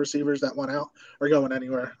these other receivers that went out are going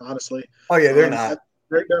anywhere, honestly. Oh, yeah, they're not.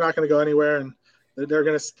 They're not going to go anywhere, and they're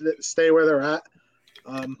going to stay where they're at.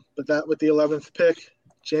 But that with the 11th pick,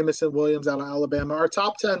 Jameson Williams out of Alabama. Our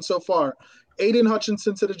top 10 so far, Aiden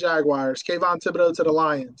Hutchinson to the Jaguars, Kayvon Thibodeau to the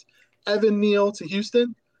Lions, Evan Neal to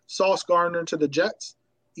Houston, Sauce Gardner to the Jets,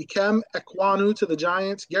 Ikem Ekwonu to the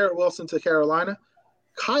Giants, Garrett Wilson to Carolina,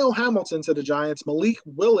 Kyle Hamilton to the Giants, Malik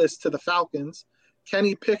Willis to the Falcons,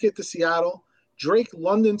 Kenny Pickett to Seattle, Drake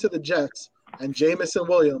London to the Jets, and Jameson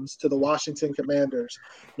Williams to the Washington Commanders.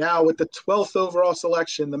 Now, with the 12th overall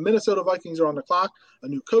selection, the Minnesota Vikings are on the clock, a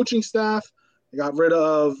new coaching staff. They got rid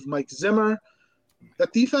of Mike Zimmer.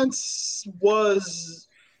 That defense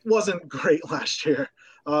wasn't great last year.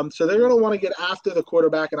 So they're going to want to get after the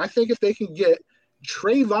quarterback. And I think if they can get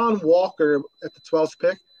Trayvon Walker at the 12th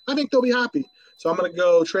pick, I think they'll be happy. So I'm going to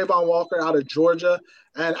go Trayvon Walker out of Georgia.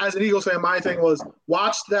 And as an Eagles fan, my thing was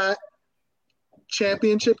watch that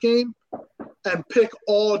championship game and pick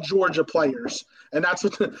all Georgia players. And that's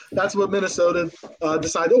what Minnesota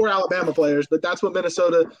decided, or Alabama players, but that's what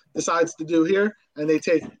Minnesota decides to do here. And they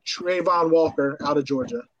take Trayvon Walker out of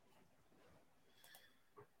Georgia.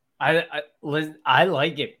 I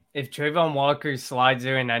like it. If Trayvon Walker slides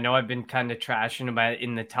there, and I know I've been kind of trashing about it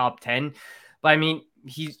in the top 10, but I mean,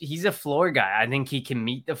 he's a floor guy. I think he can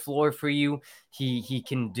meet the floor for you. He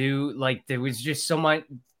can do, like, there was just so much,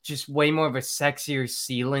 just way more of a sexier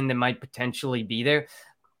ceiling that might potentially be there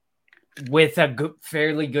with a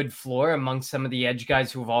fairly good floor among some of the edge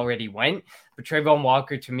guys who have already went. But Trayvon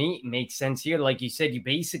Walker, to me, makes sense here. Like you said, you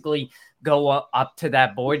basically go up to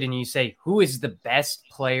that board and you say, who is the best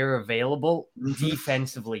player available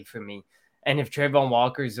defensively for me? And if Trayvon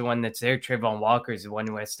Walker is the one that's there, Trayvon Walker is the one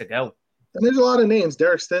who has to go. And there's a lot of names.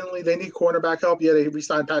 Derek Stingley, they need cornerback help. Yeah, they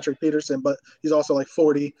re-signed Patrick Peterson, but he's also like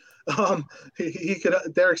 40. Derek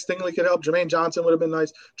Stingley could help. Jermaine Johnson would have been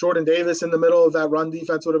nice. Jordan Davis in the middle of that run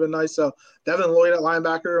defense would have been nice. So Devin Lloyd at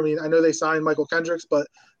linebacker. I mean, I know they signed Michael Kendricks, but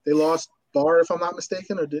they lost Barr, if I'm not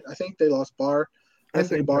mistaken, I think they lost Barr,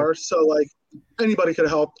 Anthony Barr. So, like, anybody could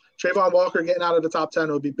have helped. Trayvon Walker getting out of the top 10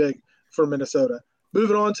 would be big for Minnesota.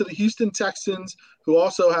 Moving on to the Houston Texans, who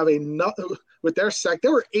also have with their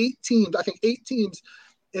there were 8 teams, I think 8 teams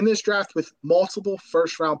in this draft with multiple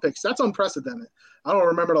first-round picks. That's unprecedented. I don't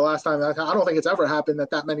remember the last time. I don't think it's ever happened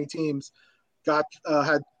that many teams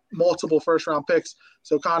had multiple first-round picks.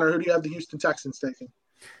 So, Connor, who do you have the Houston Texans taking?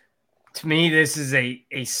 To me, this is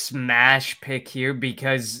a smash pick here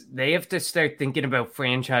because they have to start thinking about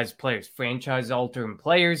franchise players, franchise-altering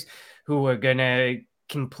players who are going to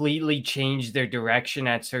completely change their direction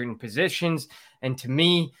at certain positions. And to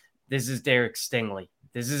me, this is Derek Stingley.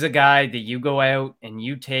 This is a guy that you go out and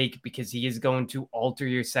you take because he is going to alter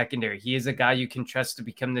your secondary. He is a guy you can trust to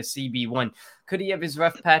become the CB1. Could he have his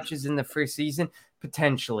rough patches in the first season?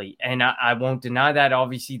 Potentially. And I won't deny that.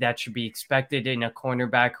 Obviously, that should be expected in a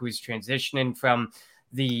cornerback who is transitioning from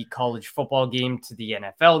the college football game to the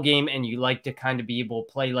NFL game, and you like to kind of be able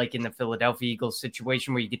to play like in the Philadelphia Eagles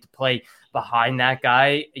situation where you get to play behind that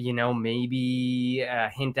guy, maybe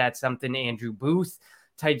hint at something Andrew Booth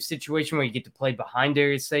type situation where you get to play behind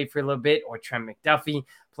Darius Slay for a little bit, or Trent McDuffie,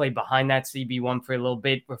 play behind that CB1 for a little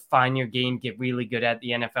bit, refine your game, get really good at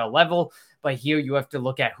the NFL level. But here you have to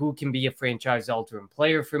look at who can be a franchise-altering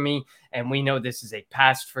player for me, and we know this is a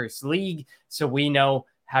pass-first league, so we know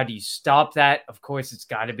how do you stop that? Of course, it's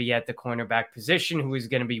got to be at the cornerback position, who is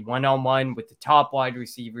going to be one-on-one with the top wide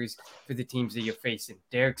receivers for the teams that you're facing.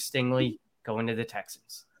 Derek Stingley going to the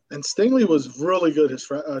Texans. And Stingley was really good his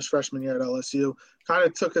freshman year at LSU. Kind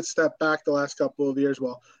of took a step back the last couple of years.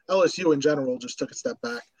 Well, LSU in general just took a step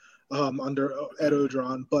back under Ed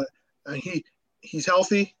Orgeron. But he's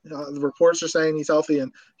healthy. The reports are saying he's healthy,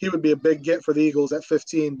 and he would be a big get for the Eagles at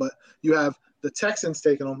 15. But you have the Texans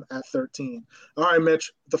taking him at 13. All right,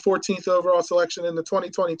 Mitch, the 14th overall selection in the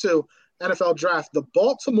 2022 NFL Draft. The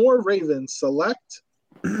Baltimore Ravens select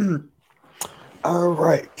All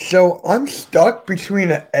right, so I'm stuck between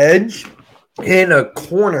an edge and a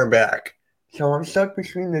cornerback. So I'm stuck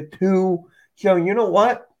between the two. So you know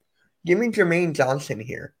what? Give me Jermaine Johnson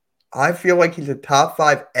here. I feel like he's a top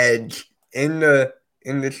 5 edge in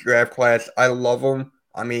this draft class. I love him.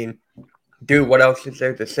 I mean, dude, what else is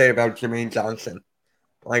there to say about Jermaine Johnson?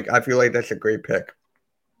 Like, I feel like that's a great pick.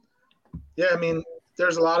 Yeah, I mean,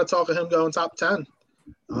 there's a lot of talk of him going top 10.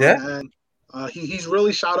 Yeah. And he's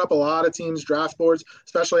really shot up a lot of teams' draft boards,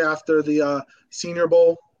 especially after the Senior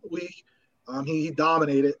Bowl week. He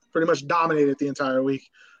pretty much dominated the entire week.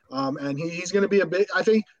 And he's going to be I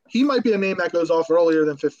think he might be a name that goes off earlier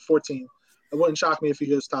than 14. It wouldn't shock me if he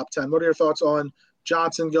goes top 10. What are your thoughts on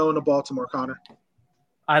Johnson going to Baltimore, Connor?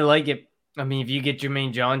 I like it. I mean, if you get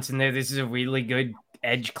Jermaine Johnson there, this is a really good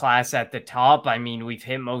edge class at the top. I mean, we've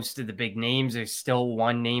hit most of the big names. There's still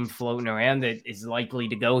one name floating around that is likely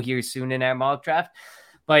to go here soon in our mock draft.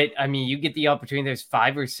 But, I mean, you get the opportunity. There's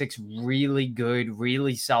 5 or 6 really good,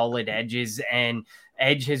 really solid edges, and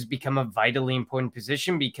edge has become a vitally important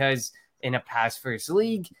position because in a pass-first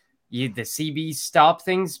league, the CBs stop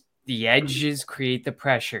things. The edges create the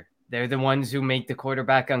pressure. They're the ones who make the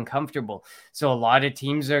quarterback uncomfortable. So a lot of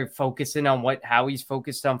teams are focusing on how he's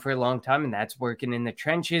focused on for a long time, and that's working in the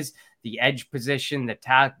trenches, the edge position,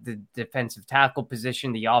 the defensive tackle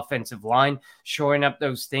position, the offensive line, shoring up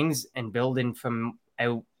those things and building from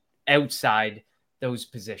outside those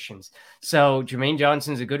positions. So Jermaine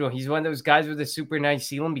Johnson's a good one. He's one of those guys with a super nice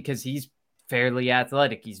ceiling because he's fairly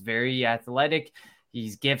athletic. He's very athletic.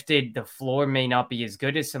 He's gifted. The floor may not be as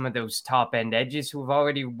good as some of those top end edges who have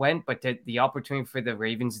already went, but the opportunity for the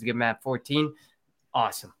Ravens to get him at 14,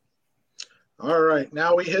 awesome. All right,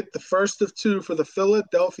 now we hit the first of 2 for the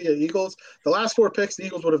Philadelphia Eagles. The last 4 picks, the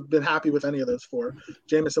Eagles would have been happy with any of those 4.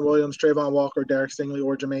 Jamison Williams, Trayvon Walker, Derek Stingley,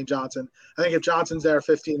 or Jermaine Johnson. I think if Johnson's there at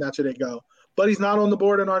 15, that's where they go. But he's not on the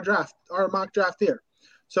board in our mock draft here.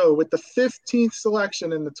 So with the 15th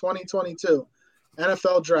selection in the 2022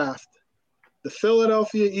 NFL Draft, the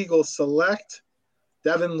Philadelphia Eagles select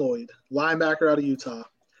Devin Lloyd, linebacker out of Utah.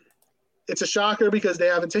 It's a shocker because they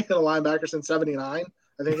haven't taken a linebacker since 79,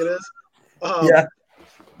 I think it is. Yeah.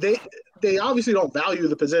 They obviously don't value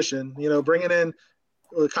the position. Bringing in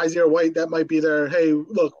Kaiser White, that might be their, hey,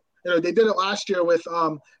 look, they did it last year with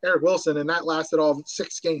Eric Wilson, and that lasted all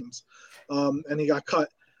 6 games, and he got cut.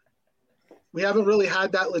 We haven't really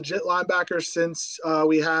had that legit linebacker since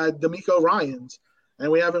we had D'Amico Ryans.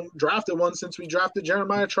 And we haven't drafted one since we drafted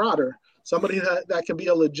Jeremiah Trotter, somebody that can be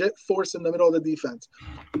a legit force in the middle of the defense.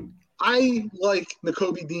 I like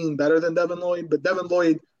Nakobe Dean better than Devin Lloyd, but Devin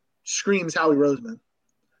Lloyd screams Howie Roseman.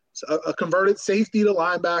 So a converted safety to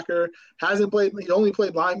linebacker, hasn't played. He only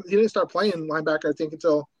played line. He didn't start playing linebacker, I think,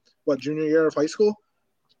 until junior year of high school,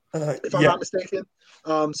 if I'm not mistaken.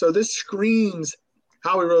 So this screams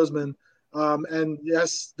Howie Roseman. And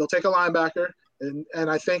yes, they'll take a linebacker, and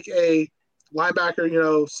I think a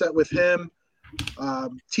linebacker, set with him,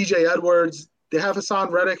 TJ Edwards. They have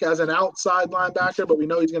Hassan Reddick as an outside linebacker, but we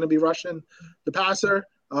know he's going to be rushing the passer.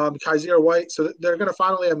 Kaiser White. So they're going to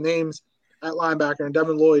finally have names at linebacker, and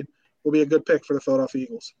Devin Lloyd will be a good pick for the Philadelphia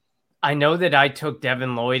Eagles. I know that I took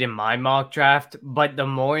Devin Lloyd in my mock draft, but the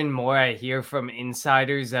more and more I hear from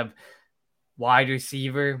insiders of wide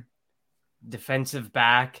receiver, defensive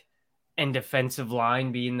back, and defensive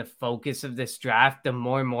line being the focus of this draft, the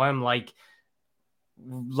more and more I'm like,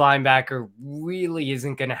 linebacker really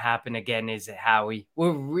isn't going to happen again, is it, Howie?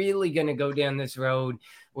 We're really going to go down this road.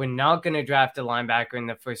 We're not going to draft a linebacker in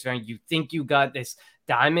the first round. You think you got this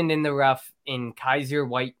diamond in the rough in Kaiser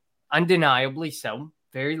White, undeniably so,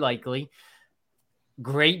 very likely.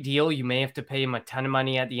 great deal. You may have to pay him a ton of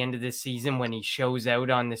money at the end of this season when he shows out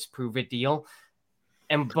on this prove it deal.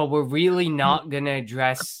 But we're really not going to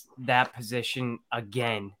address that position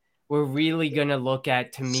again. We're really going to look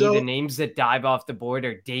at, to me, the names that dive off the board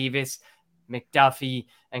are Davis, McDuffie,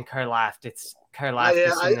 and Karlaftis.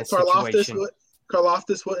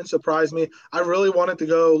 Karlaftis wouldn't surprise me. I really wanted to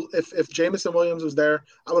go, if Jamison Williams was there,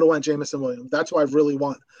 I would have went Jamison Williams. That's who I really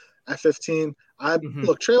want at 15.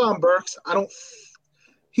 Look, Treylon Burks,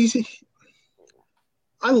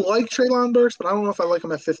 I like Treylon Burks, but I don't know if I like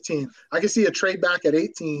him at 15. I can see a trade back at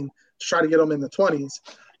 18 to try to get him in the 20s,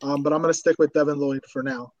 but I'm going to stick with Devin Lloyd for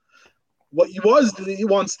now. What he was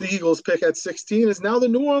once the Eagles pick at 16 is now the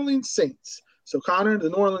New Orleans Saints. So, Connor, the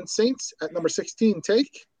New Orleans Saints at number 16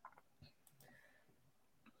 take?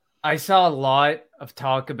 I saw a lot of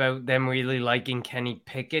talk about them really liking Kenny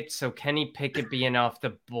Pickett. So Kenny Pickett being off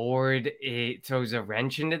the board, it throws a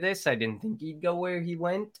wrench into this. I didn't think he'd go where he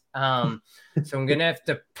went. So I'm going to have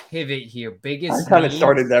to pivot here. I kind of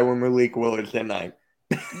started that when Malik Willis, didn't I?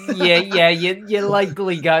 Yeah. You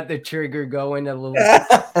likely got the trigger going a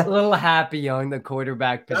little happy on the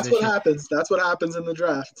quarterback position. That's what happens in the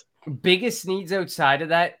draft. Biggest needs outside of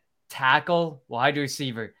that, tackle, wide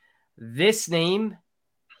receiver. This name,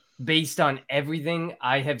 based on everything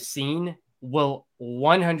I have seen, will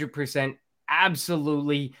 100%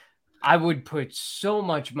 absolutely, I would put so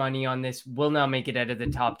much money on this, will not make it out of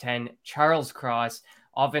the top 10. Charles Cross,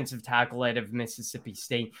 offensive tackle out of Mississippi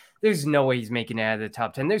State. There's no way he's making it out of the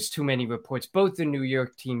top 10. There's too many reports. Both the New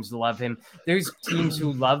York teams love him. There's teams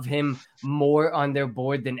who love him more on their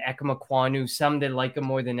board than Ekam Ekwonu, some that like him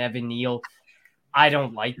more than Evan Neal. I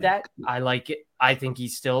don't like that. I like it. I think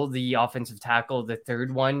he's still the offensive tackle, the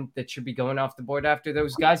third one that should be going off the board after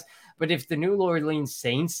those guys. But if the New Orleans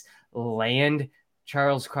Saints land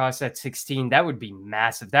Charles Cross at 16, that would be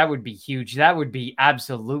massive. That would be huge. That would be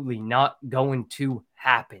absolutely not going to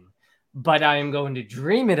happen. But I am going to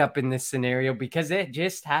dream it up in this scenario because it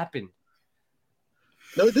just happened.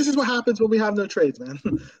 No, this is what happens when we have no trades, man.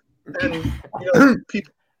 And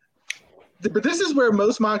people. But this is where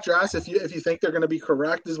most mock drafts, if you think they're going to be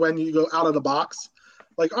correct, is when you go out of the box.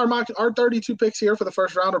 Like our 32 picks here for the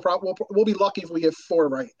first round we'll be lucky if we get 4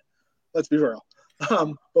 right. Let's be real.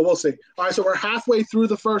 But we'll see. All right, so we're halfway through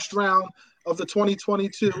the first round of the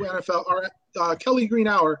 2022 NFL or Kelly Green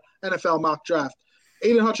Hour NFL mock draft.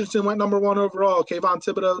 Aiden Hutchinson went number 1 overall. Kayvon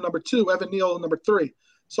Thibodeau number 2. Evan Neal number 3.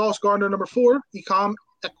 Sauce Gardner number 4. Ekam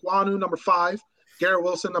Ekwonu number 5. Garrett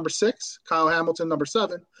Wilson, number 6. Kyle Hamilton, number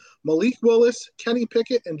 7. Malik Willis, Kenny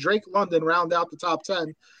Pickett, and Drake London round out the top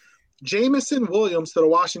 10. Jamison Williams to the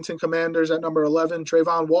Washington Commanders at number 11.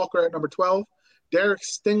 Trayvon Walker at number 12. Derek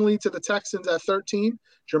Stingley to the Texans at 13.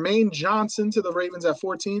 Jermaine Johnson to the Ravens at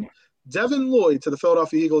 14. Devin Lloyd to the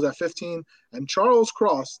Philadelphia Eagles at 15. And Charles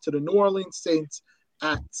Cross to the New Orleans Saints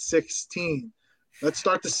at 16. Let's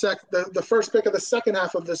start the first pick of the second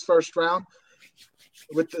half of this first round.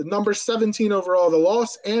 With the number 17 overall, the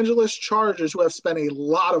Los Angeles Chargers, who have spent a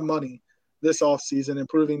lot of money this offseason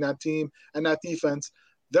improving that team and that defense.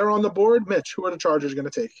 They're on the board. Mitch, who are the Chargers going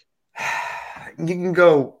to take? You can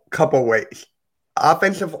go a couple ways.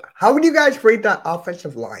 Offensive. How would you guys rate that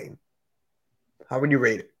offensive line? How would you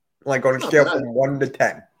rate it? Like on a scale from 1 to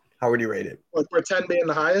 10. How would you rate it? Like for 10 being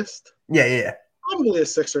the highest? Yeah. Probably a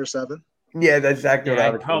 6 or 7. Yeah, that's exactly what I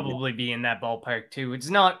would probably be in that ballpark too. It's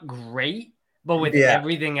not great. But with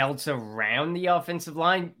everything else around the offensive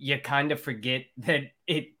line, you kind of forget that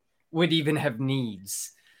it would even have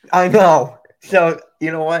needs. I know. So,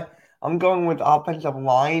 you know what? I'm going with offensive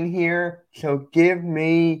line here. So, give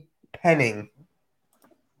me Penning.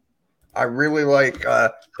 I really like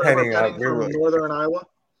Penning. From Northern Iowa.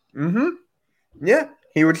 Mm-hmm. Yeah.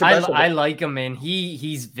 He was the best. I like him, man.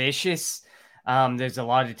 He's vicious. There's a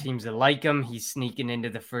lot of teams that like him. He's sneaking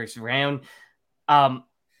into the first round.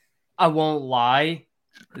 I won't lie,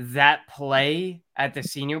 that play at the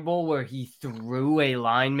Senior Bowl where he threw a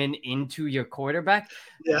lineman into your quarterback,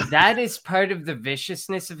 that is part of the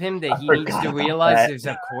viciousness of him that he needs to realize there's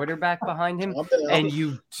a quarterback behind him, and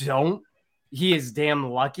you don't. He is damn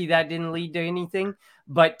lucky that didn't lead to anything.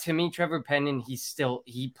 But to me, Trevor Penning,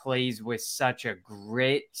 he plays with such a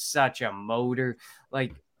grit, such a motor.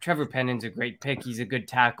 Like, Trevor Penning's a great pick. He's a good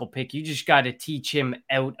tackle pick. You just got to teach him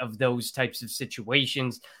out of those types of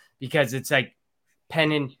situations. Because it's like,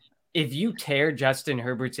 Penning, if you tear Justin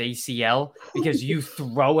Herbert's ACL because you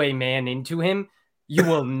throw a man into him, you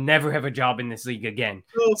will never have a job in this league again.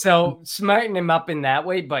 So smarten him up in that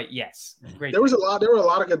way, but yes, great. There were a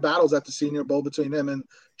lot of good battles at the Senior Bowl between him and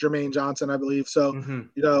Jermaine Johnson, I believe. So,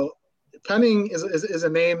 Penning is a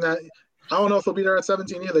name that I don't know if he'll be there at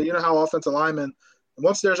 17 either. You know how offensive linemen, And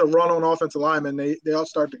once there's a run on offensive linemen, they all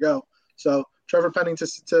start to go. So Trevor Penning to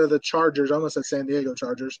the Chargers. I almost said San Diego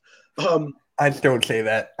Chargers. I still say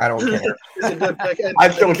that. I don't care. It's a good pick. And I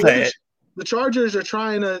still say it. The Chargers are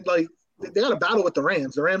trying to they got a battle with the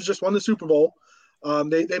Rams. The Rams just won the Super Bowl.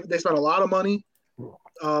 They spent a lot of money.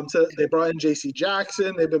 They brought in J.C.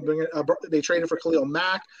 Jackson. They've been bringing. They traded for Khalil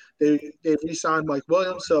Mack. They re-signed Mike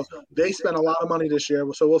Williams. So they spent a lot of money this year.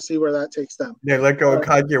 So we'll see where that takes them. They let go of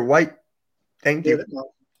Kaiser White. Thank you.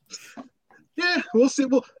 Yeah, we'll see.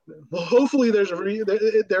 Well, hopefully there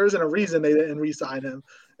isn't a reason they didn't re-sign him,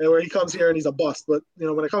 and where he comes here and he's a bust. But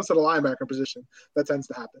when it comes to the linebacker position, that tends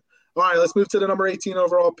to happen. All right, let's move to the number 18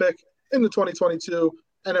 overall pick in the 2022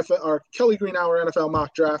 NFL or Kelly Green Hour NFL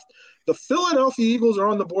mock draft. The Philadelphia Eagles are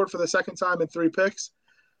on the board for the second time in 3 picks.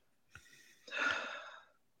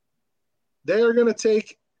 They are going to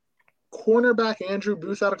take cornerback Andrew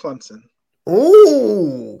Booth out of Clemson.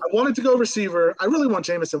 Ooh. I wanted to go receiver. I really want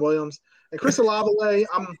Jameson Williams. And Chris Olave,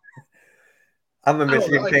 I'm a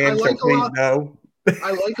Michigan fan, so please no.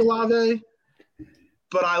 I like Olave,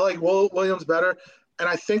 but I like Williams better. And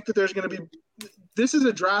I think that there's going to be – this is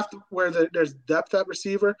a draft where there's depth at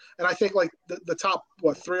receiver. And I think the top,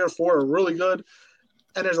 3 or 4 are really good.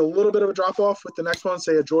 And there's a little bit of a drop-off with the next one,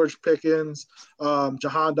 say a George Pickens,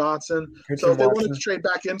 Jahan Dotson. So if they wanted to trade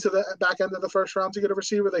back into the back end of the first round to get a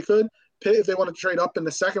receiver, they could. If they wanted to trade up in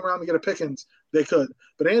the second round to get a Pickens, they could.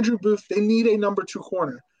 But Andrew Booth, they need a number 2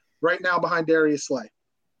 corner right now behind Darius Slay.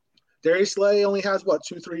 Darius Slay only has,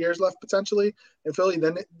 2-3 years left potentially in Philly.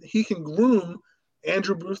 Then he can groom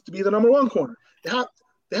Andrew Booth to be the number 1 corner. They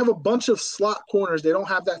have a bunch of slot corners. They don't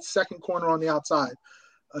have that second corner on the outside.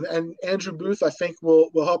 And Andrew Booth, I think, will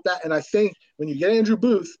help that. And I think when you get Andrew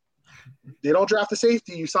Booth, they don't draft a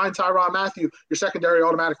safety. You sign Tyrann Mathieu. Your secondary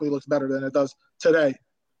automatically looks better than it does today.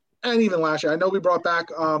 And even last year. I know we brought back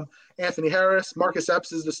Anthony Harris. Marcus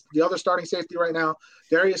Epps is the other starting safety right now.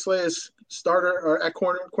 Darius Slay is starter or at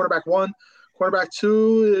cornerback 1. Cornerback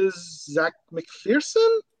 2 is Zach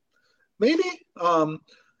McPherson, maybe. And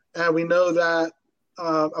we know that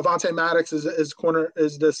Avonte Maddox is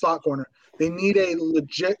the slot corner. They need a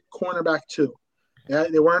legit cornerback 2. Yeah,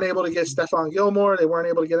 they weren't able to get Stephon Gilmore. They weren't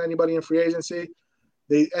able to get anybody in free agency.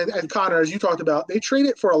 And Connor, as you talked about, they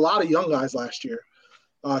traded for a lot of young guys last year.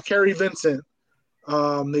 Kerry Vincent.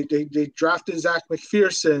 They drafted Zach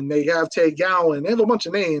McPherson. They have Tay Gowan. They have a bunch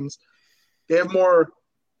of names. They have more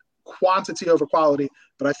quantity over quality.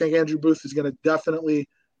 But I think Andrew Booth is going to definitely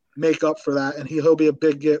make up for that, and he'll be a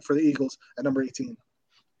big get for the Eagles at number 18.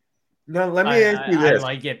 Now, let me ask you this. I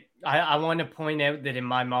like it. I want to point out that in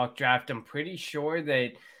my mock draft, I'm pretty sure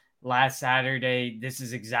that last Saturday, this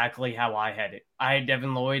is exactly how I had it. I had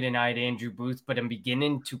Devin Lloyd and I had Andrew Booth, but I'm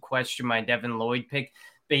beginning to question my Devin Lloyd pick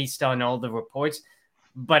based on all the reports.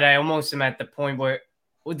 But I almost am at the point where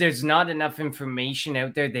there's not enough information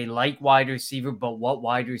out there. They like wide receiver, but what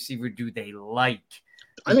wide receiver do they like?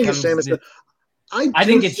 I think it's Jameson. I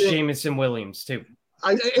think it's Jameson Williams, too.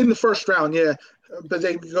 In the first round, yeah. But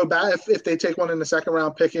they go back if they take one in the second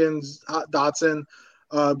round, Pickens, Dotson,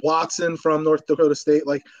 Watson from North Dakota State.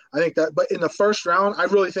 I think that, but in the first round, I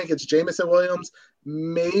really think it's Jameson Williams,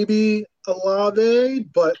 maybe Olave,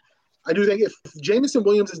 but I do think if Jameson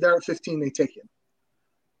Williams is there at 15, they take him.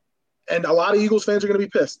 And a lot of Eagles fans are going to be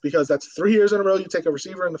pissed because that's 3 years in a row you take a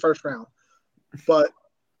receiver in the first round. But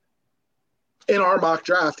in our mock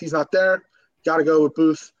draft, he's not there. Got to go with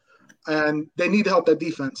Booth. And they need to help that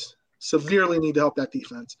defense. Severely need to help that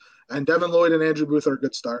defense. And Devin Lloyd and Andrew Booth are a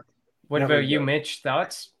good start. What about you, Mitch?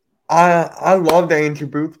 Thoughts? I love the Andrew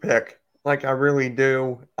Booth pick. I really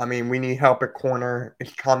do. I mean, we need help at corner.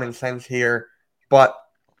 It's common sense here. But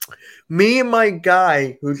me and my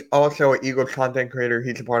guy, who's also an Eagles content creator,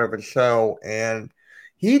 he's a part of a show, and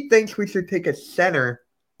he thinks we should take a center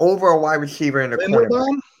over a wide receiver in the corner.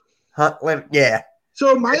 Huh? Yeah.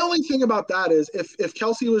 So my only thing about that is if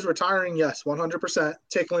Kelsey was retiring, yes, 100%,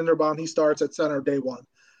 take Linderbaum. He starts at center day 1.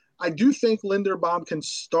 I do think Linderbaum can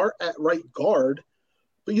start at right guard,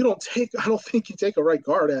 but I don't think you take a right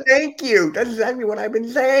guard at. Thank you. That's exactly what I've been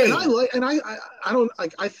saying. And I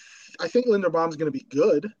think Linderbaum's going to be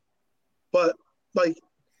good, but they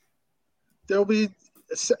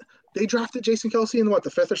drafted Jason Kelsey in the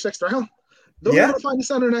 5th or 6th round. They'll want to find a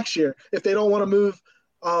center next year if they don't want to move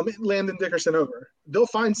Landon Dickerson over. They'll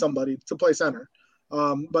find somebody to play center.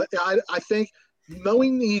 But I think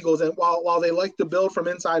knowing the Eagles, and while they like to build from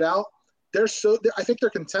inside out, I think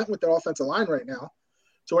they're content with their offensive line right now,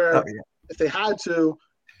 to where if they had to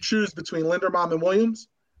choose between Linderbaum and Williams,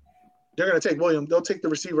 they're going to take Williams. They'll take the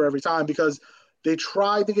receiver every time because they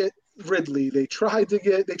tried to get Ridley. They tried to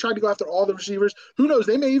go after all the receivers. Who knows?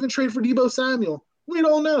 They may even trade for Deebo Samuel We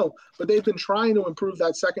don't know. But they've been trying to improve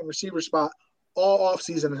that second receiver spot all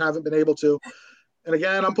offseason and haven't been able to. And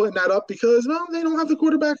again, I'm putting that up because, well, they don't have the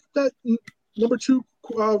quarterback that number 2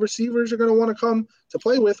 receivers are going to want to come to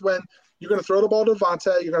play with when you're going to throw the ball to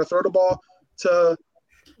Devontae, you're going to throw the ball to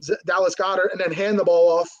Dallas Goedert, and then hand the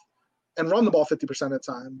ball off and run the ball 50% of the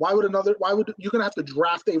time. Why would you're going to have to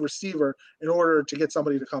draft a receiver in order to get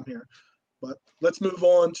somebody to come here? But let's move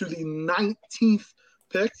on to the 19th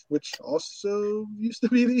pick, which also used to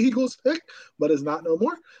be the Eagles pick, but is not no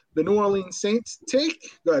more. The New Orleans Saints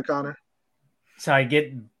take. Go ahead, Connor. So I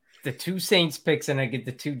get the 2 Saints picks and I get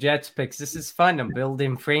the 2 Jets picks. This is fun. I'm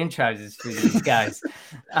building franchises for these guys.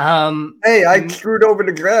 Hey, I screwed over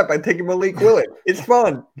the draft. I take Malik Willis. It's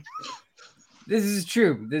fun. This is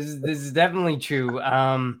true. This is definitely true.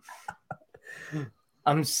 I'm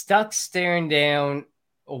stuck staring down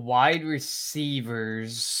wide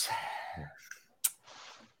receivers,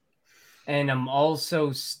 and I'm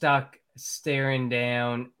also stuck staring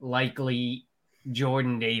down likely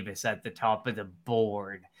Jordan Davis at the top of the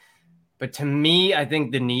board. But to me, I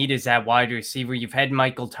think the need is at wide receiver. You've had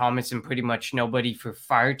Michael Thomas and pretty much nobody for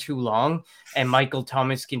far too long. And Michael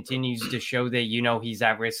Thomas continues to show that, he's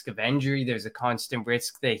at risk of injury. There's a constant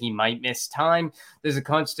risk that he might miss time. There's a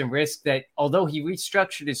constant risk that although he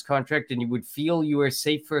restructured his contract and you would feel you are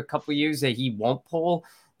safe for a couple of years, that he won't pull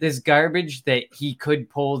this garbage, that he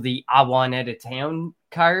could pull the I want out of town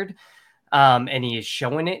card. And he is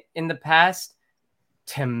showing it in the past.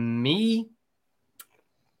 To me,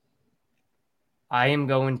 I am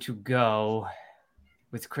going to go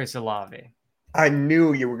with Chris Olave. I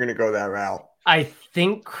knew you were going to go that route. I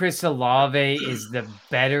think Chris Olave is the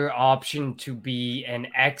better option to be an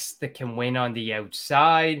X that can win on the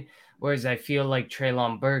outside, whereas I feel like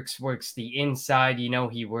Treylon Burks works the inside.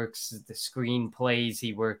 He works the screen plays.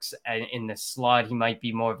 He works in the slot. He might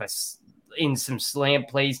be more of in some slant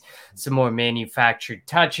plays, some more manufactured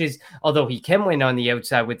touches, although he can win on the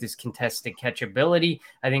outside with his contested catch ability.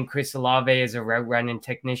 I think Chris Olave as a route running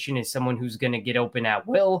technician is someone who's going to get open at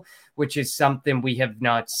will, which is something we have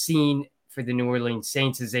not seen for the New Orleans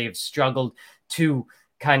Saints as they have struggled to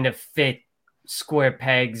kind of fit square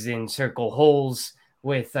pegs in circle holes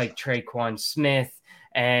with like Traquan Smith.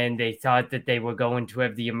 And they thought that they were going to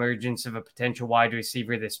have the emergence of a potential wide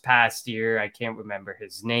receiver this past year. I can't remember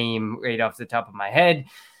his name right off the top of my head.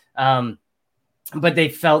 But they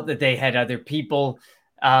felt that they had other people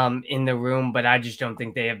in the room, but I just don't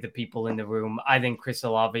think they have the people in the room. I think Chris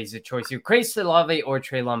Olave is a choice here. Chris Olave or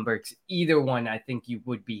Treylon Burks, either one I think you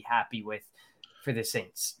would be happy with for the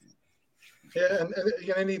Saints. Yeah, and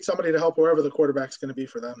you're going to need somebody to help wherever the quarterback's going to be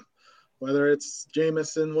for them. Whether it's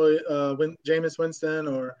Jameis Winston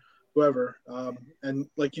or whoever. And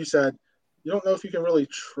like you said, you don't know if you can really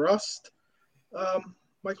trust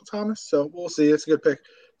Michael Thomas. So we'll see. It's a good pick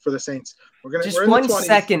for the Saints. Just 1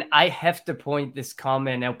 second. I have to point this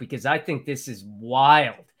comment out because I think this is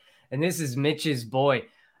wild. And this is Mitch's boy.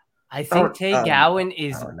 I think Tay Gowan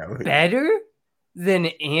is better than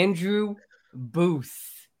Andrew Booth.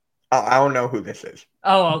 I don't know who this is.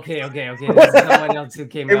 Oh, okay. This is someone else who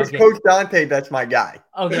came. It was Coach Dante. That's my guy.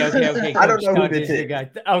 Okay. I don't know who this is. Guy.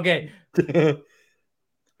 Okay.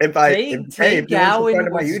 Tay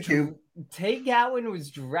Gowan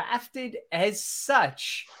was drafted as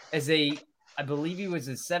such as I believe he was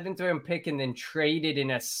a 7th round pick and then traded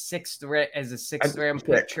in a 6th round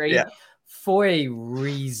pick trade for a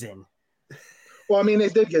reason. Well, I mean, they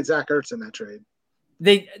did get Zach Ertz in that trade.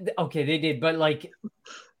 They did, but like.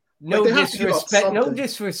 No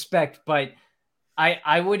disrespect, but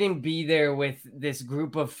I wouldn't be there with this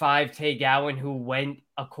group of 5 Tay Gowan who went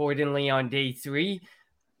accordingly on day 3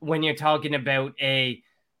 when you're talking about a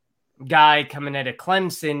guy coming out of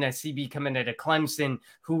Clemson, a CB coming out of Clemson,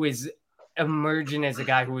 who is emerging as a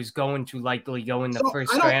guy who is going to likely go in the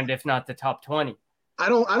first round, if not the top 20. I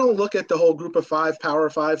don't look at the whole group of 5,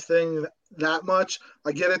 Power 5 thing that much.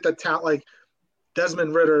 I get it, the talent, like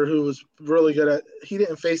Desmond Ridder, who was really good he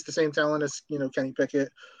didn't face the same talent as, Kenny Pickett,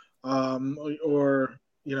 whatever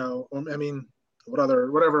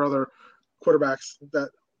other quarterbacks that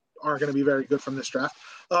aren't going to be very good from this draft.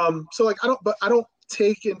 So like, I don't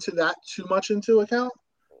take into that too much into account,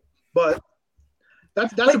 but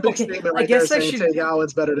that's a big statement right there saying Tay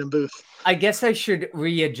Gowan's better than Booth. I guess I should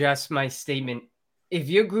readjust my statement. If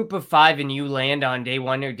you're group of 5 and you land on day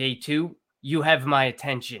 1 or day 2, you have my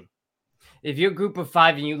attention. If you're group of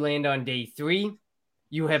 5 and you land on day 3,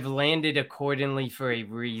 you have landed accordingly for a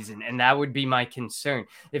reason, and that would be my concern.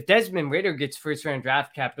 If Desmond Ridder gets first-round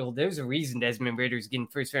draft capital, there's a reason Desmond Ridder's getting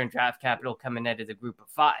first-round draft capital coming out of the group of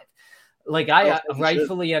 5. Like I I don't think he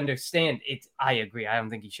rightfully understand it. I agree. I don't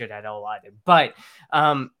think he should at all either. But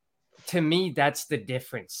to me, that's the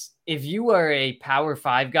difference. If you are a power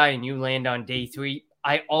 5 guy and you land on day 3,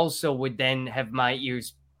 I also would then have my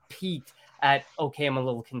ears peaked at, okay, I'm a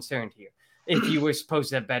little concerned here. If you were supposed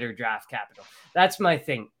to have better draft capital, that's my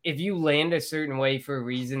thing. If you land a certain way for a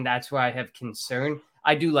reason, that's where I have concern.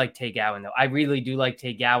 I do like Tay Gowan, though. I really do like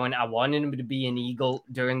Tay Gowan. I wanted him to be an Eagle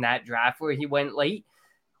during that draft where he went late.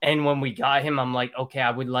 And when we got him, I'm like, okay, I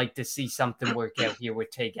would like to see something work out here with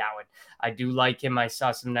Tay Gowan. I do like him. I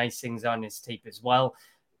saw some nice things on his tape as well.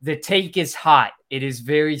 The take is hot. It is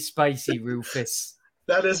very spicy, Rufus.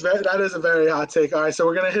 That is a very hot take. All right, so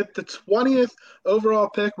we're going to hit the 20th overall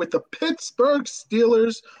pick with the Pittsburgh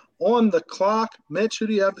Steelers on the clock. Mitch, who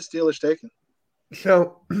do you have the Steelers taking?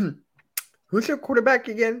 So, who's your quarterback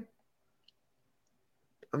again?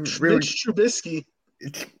 Mitch Trubisky.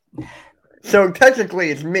 So, technically,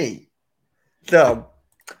 it's me. So,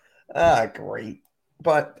 great.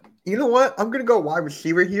 But, you know what? I'm going to go wide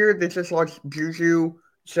receiver here. This is like Juju.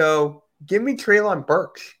 So, give me Treylon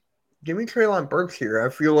Burks. Give me Treylon Burks here. I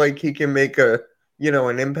feel like he can make an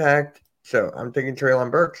impact. So I'm taking Treylon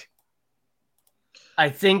Burks. I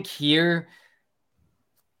think here,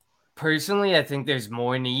 personally, I think there's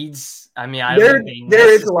more needs. I mean, I don't think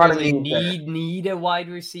there is a lot of need a wide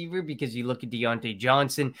receiver because you look at Deontay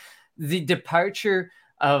Johnson. The departure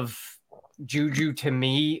of Juju to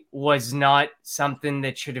me was not something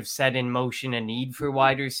that should have set in motion a need for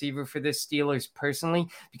wide receiver for the Steelers personally,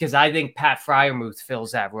 because I think Pat Freiermuth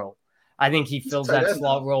fills that role. I think he fills that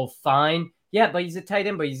slot role fine. Yeah, but he's a tight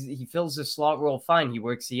end, but he fills the slot role fine. He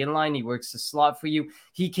works the inline. He works the slot for you.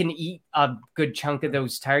 He can eat a good chunk of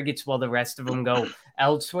those targets while the rest of them go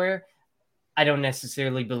elsewhere. I don't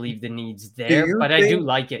necessarily believe the need's there, but I do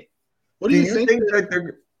like it. What do you think that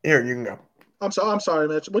they're – here, you can go. I'm sorry,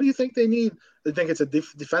 Mitch. What do you think they need? They think it's a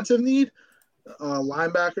defensive need?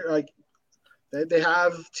 Linebacker? Like they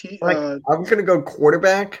have I'm going to go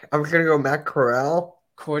quarterback. I'm going to go Matt Corral.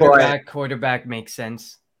 Quarterback makes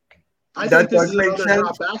sense. I think this is another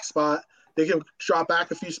drop back spot. They can drop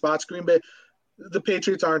back a few spots. Green Bay, the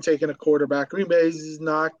Patriots aren't taking a quarterback. Green Bay is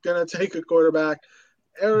not going to take a quarterback.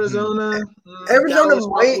 Arizona might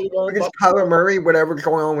because Kyler Murray, whatever's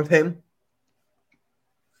going on with him.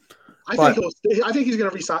 I think he's going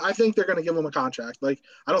to resign. I think they're going to give him a contract. Like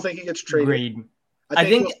I don't think he gets traded.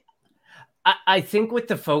 Agreed. I think with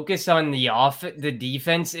the focus on the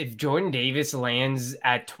defense, if Jordan Davis lands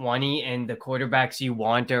at 20 and the quarterbacks you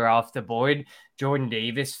want are off the board, Jordan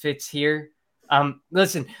Davis fits here.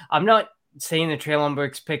 Listen, I'm not saying the Treylon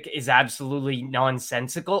Burks pick is absolutely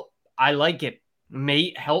nonsensical. I like it.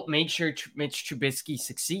 Help make sure Mitch Trubisky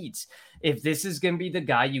succeeds. If this is going to be the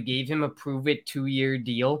guy, you gave him a prove-it 2-year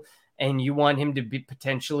deal, and you want him to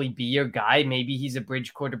potentially be your guy, maybe he's a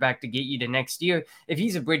bridge quarterback to get you to next year. If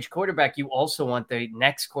he's a bridge quarterback, you also want the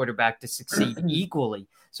next quarterback to succeed equally.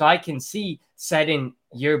 So I can see setting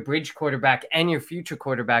your bridge quarterback and your future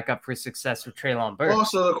quarterback up for success with Treylon Burks.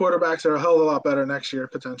 Also, the quarterbacks are a hell of a lot better next year,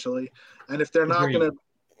 potentially. And if they're not going to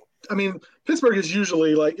 – I mean, Pittsburgh is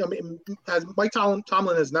usually Mike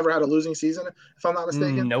Tomlin has never had a losing season, if I'm not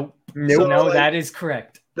mistaken. Nope. So, that is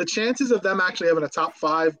correct. The chances of them actually having a top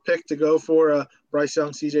 5 pick to go for a Bryce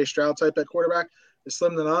Young, CJ Stroud type at quarterback is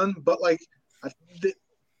slim to none. But like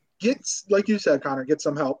you said, Connor, get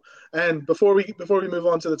some help. And before we move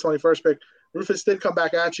on to the 21st pick, Rufus did come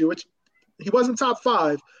back at you, which he wasn't top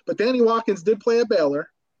 5, but Danny Watkins did play at Baylor,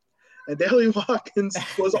 and Danny Watkins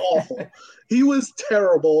was awful. He was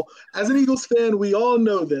terrible. As an Eagles fan, we all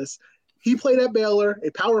know this. He played at Baylor,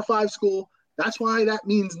 a Power 5 school. That's why that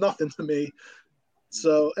means nothing to me.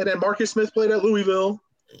 So, and then Marcus Smith played at Louisville,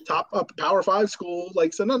 top Power 5 school.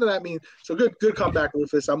 Like, so none of that means. So good comeback,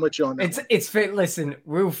 Rufus. I'm with you on that. It's fair. Listen,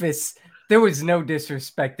 Rufus, there was no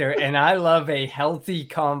disrespect there, and I love a healthy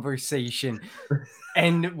conversation.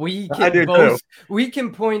 And we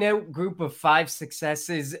can point out group of 5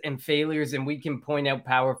 successes and failures, and we can point out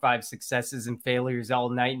Power 5 successes and failures all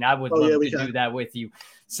night. And I would love to do that with you.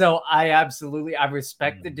 So I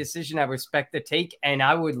respect the decision. I respect the take, and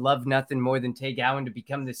I would love nothing more than Tay Gowan to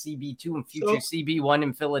become the CB2 and future CB1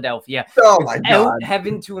 in Philadelphia. Oh my God! Without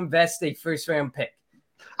having to invest a first-round pick.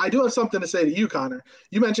 I do have something to say to you, Connor.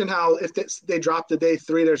 You mentioned how if they drop to day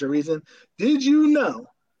 3, there's a reason. Did you know?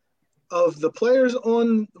 Of the players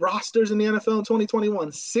on rosters in the NFL in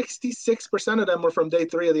 2021, 66% of them were from day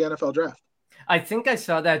 3 of the NFL draft. I think I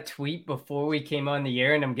saw that tweet before we came on the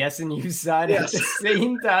air, and I'm guessing you saw it at the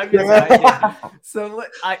same time as I did. So,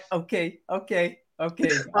 okay.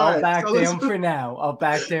 I'll back down for now.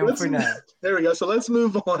 There we go. So let's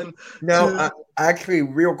move on. Actually,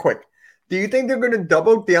 real quick. Do you think they're going to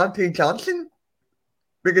double Deontay Johnson?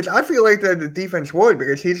 Because I feel like the defense would,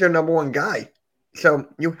 because he's their number one guy. So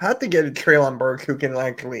you have to get a Treylon Burks who can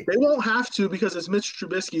actually. They won't have to because it's Mitch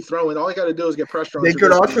Trubisky throwing. All you got to do is get pressure on They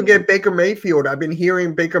could Trubisky. also get Baker Mayfield. I've been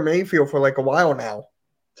hearing Baker Mayfield for like a while now.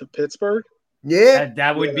 To Pittsburgh. Yeah.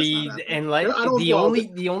 That would Yeah, be, that's not and like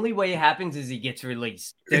happening. the only way it happens is he gets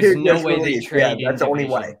released. There's no way they trade. Yeah, that's the only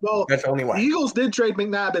way. Well, That's the only the way. Eagles did trade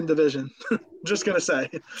McNabb in division. Just gonna say.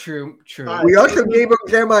 True. All right. We also gave up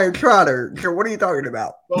Jeremiah Trotter. So what are you talking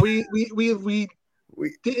about? Well, we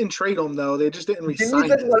didn't trade him though. They just didn't Didn't re-sign you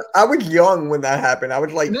think him. what- I was young when that happened. I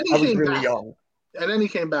was like, And then he I was came really back. young. And then he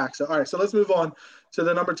came back. So all right, so let's move on to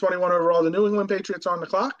the number 21 overall. The New England Patriots are on the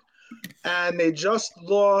clock, and they just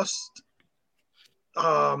lost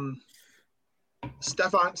Stephon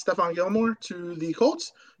Gilmore to the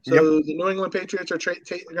Colts. So the New England Patriots are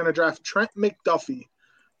going to draft Trent McDuffie,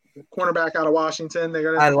 cornerback out of Washington. They're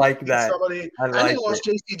going to I like that. somebody, I and like they lost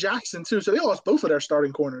J.C. Jackson too. So they lost both of their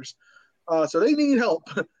starting corners. So they need help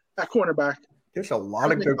at cornerback. There's a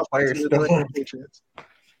lot of Trent good McDuffie players to the still. New England Patriots.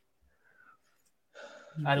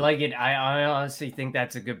 I like it. I honestly think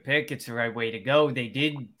that's a good pick. It's the right way to go. They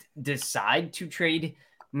did decide to trade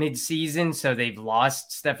mid-season, so they've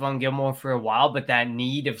lost Stephon Gilmore for a while, but that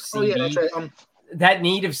need of CB, Oh yeah, that's right. that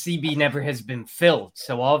need of CB never has been filled.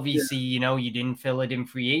 So obviously, you didn't fill it in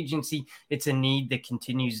free agency. It's a need that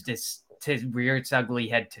continues to rear its ugly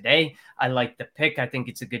head today. I like the pick. I think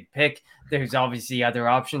it's a good pick. There's obviously other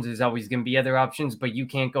options. There's always going to be other options, but you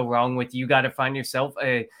can't go wrong with, you got to find yourself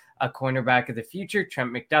a cornerback of the future.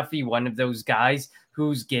 Trent McDuffie, one of those guys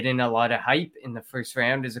who's getting a lot of hype in the first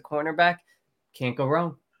round as a cornerback. Can't go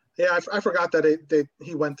wrong. Yeah, I forgot that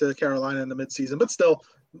he went to Carolina in the midseason, but still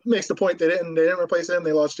makes the point they didn't replace him.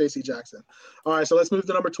 They lost J.C. Jackson. All right, so let's move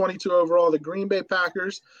to number 22 overall, the Green Bay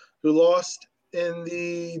Packers, who lost in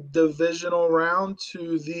the divisional round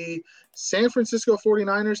to the San Francisco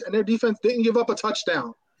 49ers, and their defense didn't give up a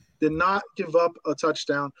touchdown. Did not give up a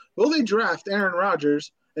touchdown. Will they draft Aaron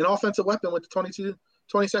Rodgers, an offensive weapon, with the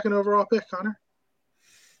 22nd overall pick, Connor?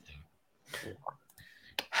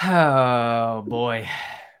 Oh, boy.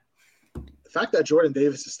 The fact that Jordan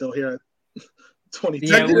Davis is still here at 22.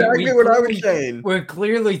 Yeah, That's exactly what I was saying. We're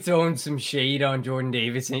clearly throwing some shade on Jordan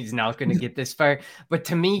Davis, and he's not going to get this far. But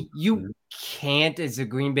to me, you can't, as the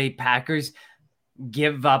Green Bay Packers,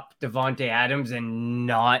 give up Devontae Adams and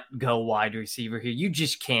not go wide receiver here. You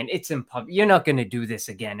just can't. It's impossible. You're not going to do this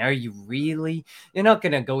again, are you? Really? You're not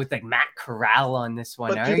going to go with like Matt Corral on this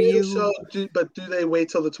one, are you? But do they wait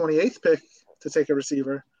till the 28th pick to take a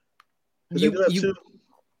receiver?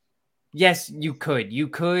 Yes, you could. You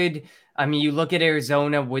could. I mean, you look at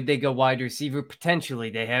Arizona. Would they go wide receiver? Potentially.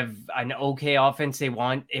 They have an okay offense.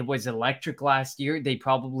 It was electric last year. They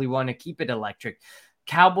probably want to keep it electric.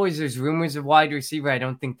 Cowboys, there's rumors of wide receiver. I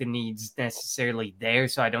don't think the need's necessarily there,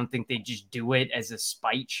 so I don't think they just do it as a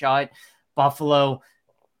spite shot. Buffalo,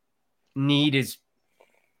 need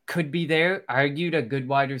could be there. Argued a good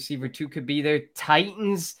wide receiver too could be there.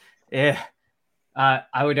 Titans,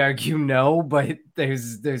 I would argue no, but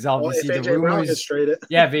there's obviously if the AJ Brown rumors. gets traded.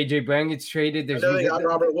 Yeah, if AJ Brown gets traded, I know they got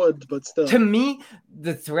Robert Woods, but still. To me,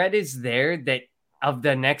 the threat is there that of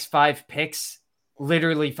the next 5 picks,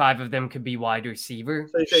 literally 5 of them could be wide receiver.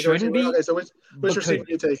 So Shouldn't be. Okay, so which receiver are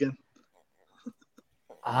you taking?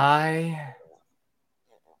 I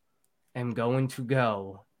am going to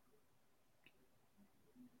go.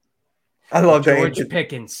 I love George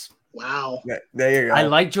Pickens. Wow. There you go. I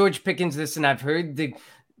like George Pickens. Listen, I've heard the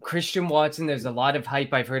Christian Watson. There's a lot of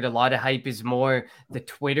hype. I've heard a lot of hype is more the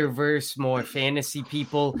Twitterverse, more fantasy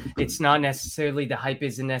people. It's not necessarily the hype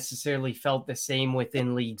isn't necessarily felt the same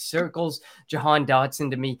within league circles. Jahan Dotson,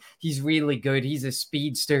 to me, he's really good. He's a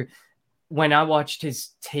speedster. When I watched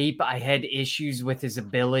his tape, I had issues with his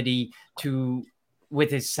ability with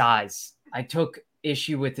his size. I took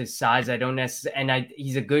issue with his size. I don't necessarily, and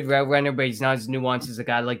he's a good route runner, but he's not as nuanced as a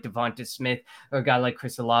guy like Devonta Smith or a guy like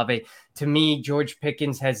Chris Olave. To me, George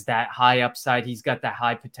Pickens has that high upside. He's got that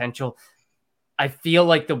high potential. I feel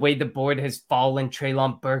like the way the board has fallen,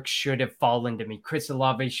 Treylon Burks should have fallen to me. Chris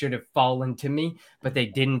Olave should have fallen to me, but they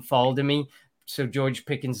didn't fall to me. So George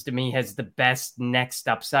Pickens, to me, has the best next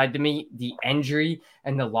upside to me. The injury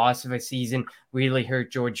and the loss of a season really hurt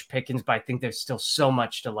George Pickens, but I think there's still so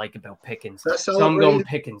much to like about Pickens. So I'm going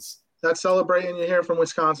Pickens. That celebrating you hear from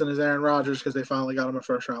Wisconsin is Aaron Rodgers because they finally got him a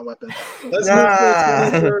first-round weapon. Let's move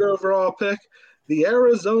to the 23rd overall pick. The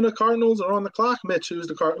Arizona Cardinals are on the clock. Mitch, who are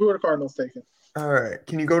the Cardinals taking? All right.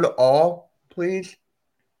 Can you go to all, please?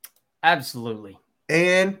 Absolutely.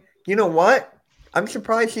 And you know what? I'm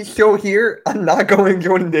surprised he's still here. I'm not going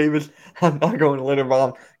Jordan Davis. I'm not going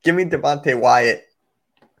Linderbaum. Give me Devontae Wyatt.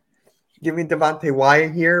 Give me Devontae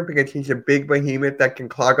Wyatt here because he's a big behemoth that can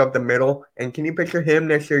clog up the middle. And can you picture him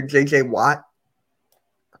next to J.J. Watt?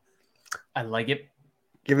 I like it.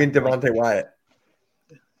 Give me Devontae Wyatt.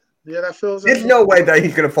 Yeah, that feels. There's no way that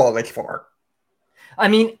he's going to fall this far. I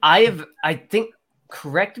mean, I think,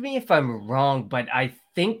 correct me if I'm wrong, but I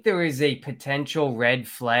think there is a potential red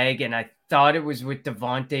flag, and I thought it was with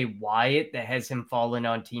Devontae Wyatt that has him falling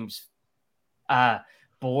on teams'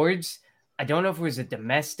 boards. I don't know if it was a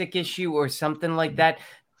domestic issue or something like that.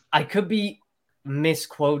 I could be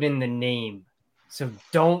misquoting the name, so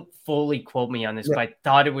don't fully quote me on this, but I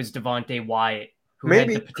thought it was Devontae Wyatt who had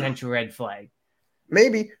the potential red flag.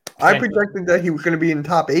 Maybe. I projected that he was going to be in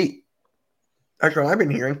top 8. That's what I've been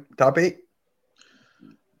hearing. Top 8.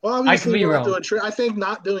 Well, obviously, I could be wrong. I think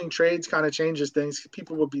not doing trades kind of changes things.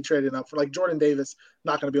 People would be trading up for, like, Jordan Davis,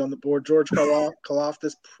 not going to be on the board. George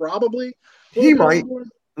Karlaftis probably. He might.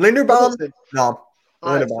 Linderbaum? No.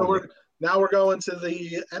 All right, so now we're going to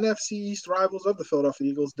the NFC East rivals of the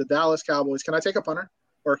Philadelphia Eagles, the Dallas Cowboys. Can I take a punter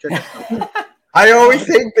or a kicker? I always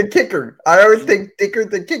think the kicker. I always think Dicker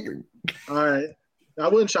the kicker. All right. That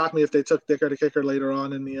wouldn't shock me if they took Dicker the kicker later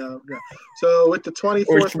on in the draft. So with the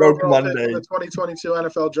 24th overall pick in the 2022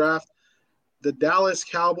 NFL draft, the Dallas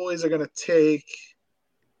Cowboys are going to take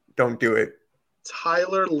 – don't do it.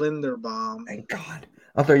 Tyler Linderbaum. Thank God.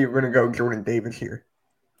 I thought you were going to go Jordan Davis here.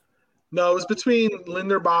 No, it was between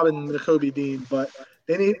Linderbaum and Nakobe Dean, but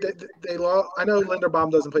they I know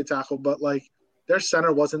Linderbaum doesn't play tackle, but like their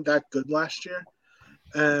center wasn't that good last year.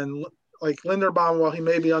 And like Linderbaum, while he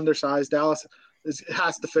may be undersized, Dallas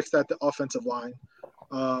has to fix that offensive line.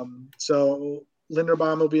 So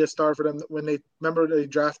Linderbaum will be a star for them. When they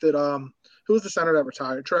drafted who was the center that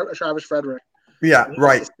retired? Travis Frederick. Yeah,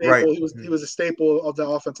 right. He was a staple of the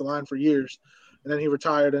offensive line for years. And then he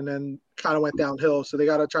retired and then kind of went downhill. So they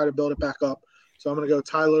got to try to build it back up. So I'm going to go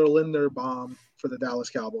Tyler Linderbaum for the Dallas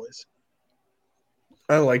Cowboys.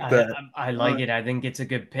 I like that. I like it. I think it's a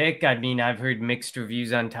good pick. I mean, I've heard mixed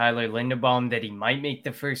reviews on Tyler Linderbaum that he might make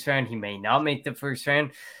the first round. He may not make the first round.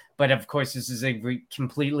 But, of course, this is a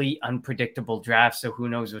completely unpredictable draft. So who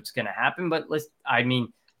knows what's going to happen. But, I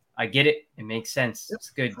get it. It makes sense. Yep. It's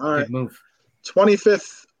good. Good move.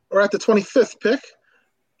 25th or at the 25th pick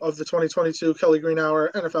of the 2022 Kelly Green Hour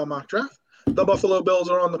NFL mock draft. The Buffalo Bills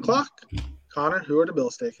are on the clock. Connor, who are the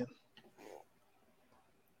Bills taking?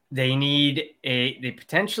 They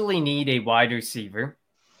potentially need a wide receiver,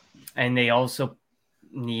 and they also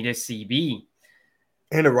need a CB.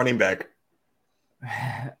 And a running back.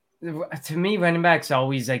 To me, running back's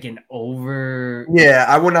always like an over. Yeah,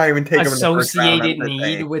 I would not even take associated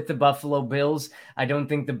need with the Buffalo Bills. I don't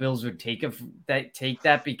think the Bills would take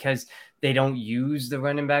that because they don't use the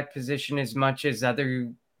running back position as much as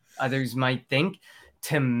others might think.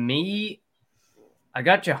 To me, I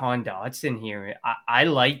got Jahan Dotson here. I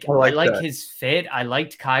like his fit. I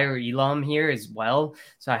liked Kyer Elam here as well.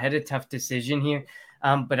 So I had a tough decision here.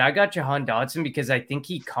 But I got Jahan Dotson because I think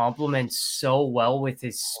he complements so well with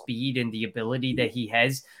his speed and the ability that he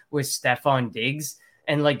has with Stephon Diggs.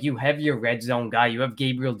 And like you have your red zone guy, you have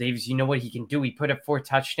Gabriel Davis. You know what he can do. He put up 4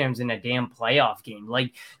 touchdowns in a damn playoff game.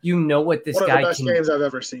 Like you know what this guy can. One of the best games I've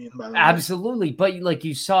ever seen. By the way. Absolutely, but like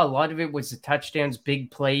you saw, a lot of it was the touchdowns, big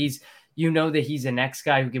plays. You know that he's an X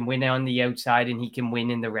guy who can win on the outside and he can win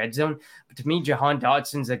in the red zone. But to me, Jahan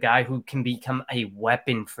Dotson's a guy who can become a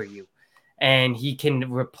weapon for you. And he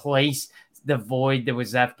can replace the void that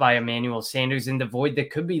was left by Emmanuel Sanders and the void that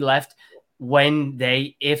could be left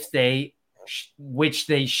which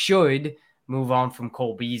they should move on from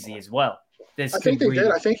Cole Beasley as well. I think they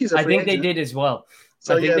did. I think he's I think they did as well.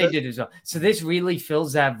 So they did as well. So this really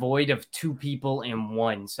fills that void of 2 people in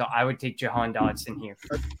one. So I would take Jahan Dotson here.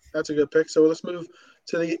 That's a good pick. So let's move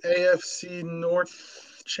to the AFC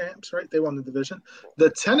North champs, right? They won the division. The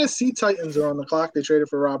Tennessee Titans are on the clock. They traded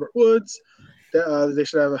for Robert Woods. They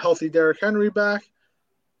should have a healthy Derrick Henry back.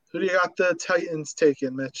 Who do you got the Titans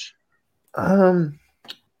taking, Mitch?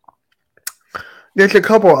 There's a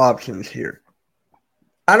couple options here.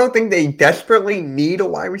 I don't think they desperately need a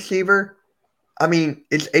wide receiver. I mean,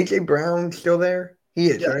 is A.J. Brown still there? He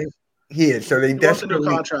is, right? He is. So they desperately wants a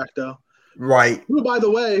new contract, though. Right. Who, by the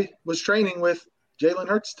way, was training with Jalen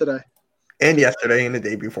Hurts today. And yesterday and the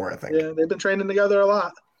day before, I think. Yeah, they've been training together a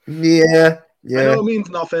lot. Yeah. I know it means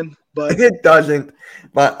nothing, but it doesn't.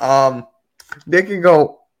 But they can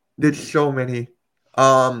go. There's so many.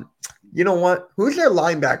 You know what? Who's their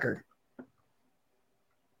linebacker?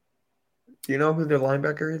 Do you know who their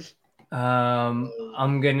linebacker is?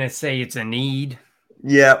 I'm gonna say it's a need.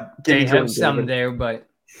 Yeah, give They me Jordan have some Davis. there, but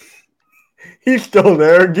He's still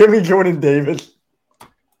there. Give me Jordan Davis.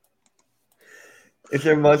 Is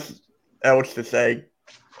there much else to say?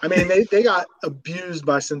 I mean, they got abused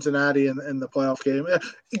by Cincinnati in the playoff game.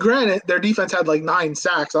 Granted, their defense had like 9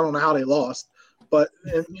 sacks. I don't know how they lost, but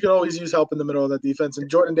you can always use help in the middle of that defense. And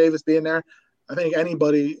Jordan Davis being there, I think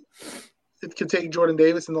anybody that could take Jordan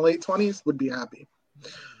Davis in the late 20s would be happy.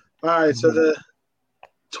 All right, so the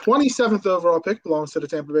 27th overall pick belongs to the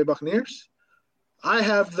Tampa Bay Buccaneers. I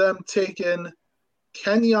have them taking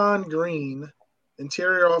Kenyon Green,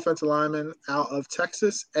 interior offensive lineman out of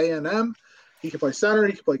Texas A&M. He can play center.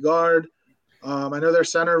 He can play guard. I know their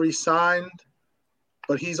center re-signed,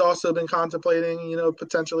 but he's also been contemplating,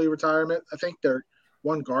 potentially retirement. I think their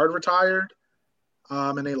one guard retired,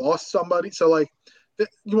 and they lost somebody. So,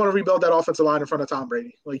 you want to rebuild that offensive line in front of Tom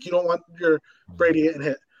Brady. You don't want your Brady getting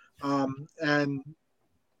hit. And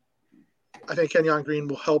I think Kenyon Green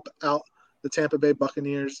will help out the Tampa Bay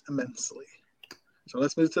Buccaneers immensely. So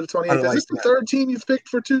let's move to the 28th. Is this the third team you've picked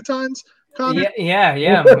for 2 times, Connor?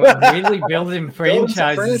 Yeah. I'm really building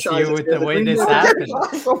franchises here with the way this happened.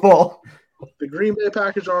 The Green Bay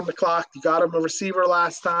Packers are on the clock. You got them a receiver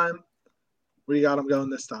last time. Where you got them going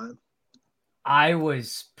this time? I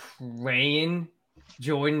was praying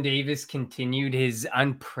Jordan Davis continued his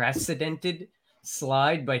unprecedented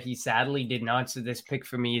slide, but he sadly did not. So this pick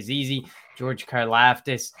for me is easy. George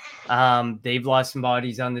Karlaftis. They've lost some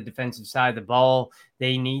bodies on the defensive side of the ball.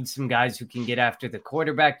 They need some guys who can get after the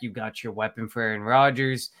quarterback. You got your weapon for Aaron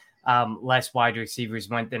Rodgers. Less wide receivers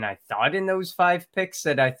went than I thought in those 5 picks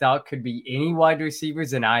that I thought could be any wide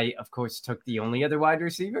receivers. And I, of course, took the only other wide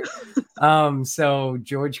receiver. So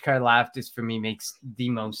George Karlaftis for me makes the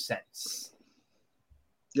most sense.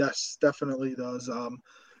 Yes, definitely does.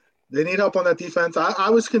 They need help on that defense. I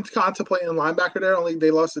was contemplating linebacker there. Only they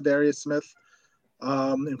lost to Darius Smith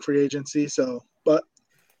in free agency. So, but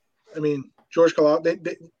I mean, George Karlaftis,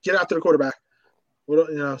 they get after the quarterback.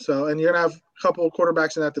 So, and you're gonna have a couple of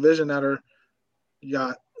quarterbacks in that division that are. You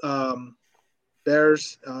got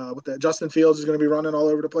Bears with that. Justin Fields is going to be running all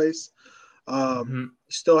over the place. You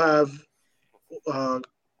still have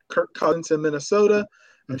Kirk Cousins in Minnesota.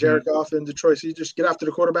 And Jared Goff in Detroit. So you just get after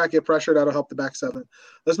the quarterback, get pressure. That'll help the back 7.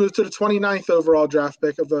 Let's move to the 29th overall draft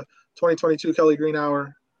pick of the 2022 Kelly Green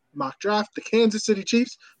Hour mock draft. The Kansas City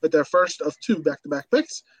Chiefs with their first of 2 back-to-back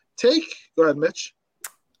picks. Go ahead, Mitch.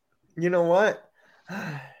 You know what?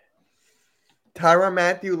 Tyrann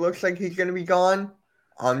Mathieu looks like he's going to be gone.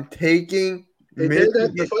 I'm taking. They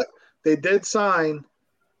did sign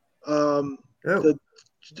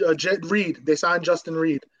Reed. They signed Justin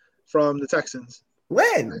Reed from the Texans.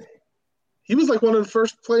 When? He was like one of the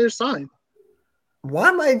first players signed. Why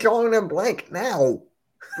am I drawing a blank now?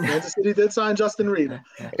 Kansas City did sign Justin Reed.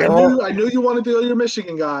 I knew you wanted to go your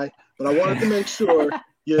Michigan guy, but I wanted to make sure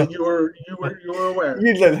you were aware.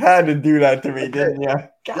 You just had to do that to me, didn't you?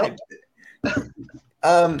 God.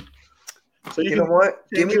 Yep. So you know what?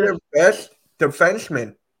 Give me the best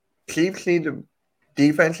defenseman. Chiefs need the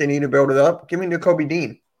defense. They need to build it up. Give me Nakobe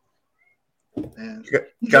Dean. Man,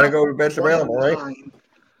 you gotta go with best available, right?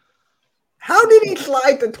 How did he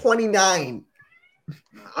slide to 29?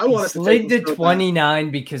 I want to slid to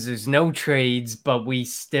 29 because there's no trades, but we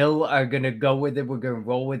still are gonna go with it. We're gonna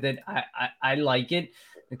roll with it. I like it.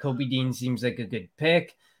 Nakobe Dean seems like a good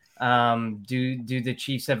pick. Do the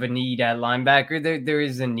Chiefs have a need at linebacker? There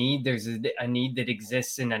is a need. There's a need that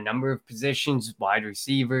exists in a number of positions. Wide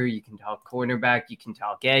receiver, you can talk cornerback, you can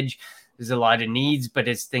talk edge. There's a lot of needs, but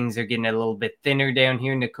as things are getting a little bit thinner down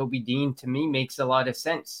here, Nakobe Dean, to me, makes a lot of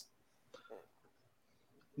sense.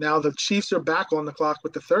 Now the Chiefs are back on the clock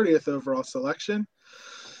with the 30th overall selection.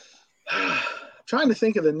 I'm trying to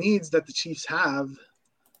think of the needs that the Chiefs have.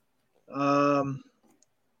 The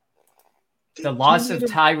loss of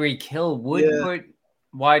Tyreek Hill would put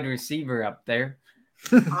wide receiver up there.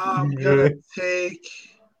 I'm going to take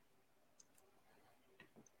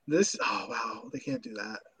this. Oh, wow. They can't do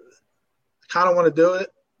that. Kind of want to do it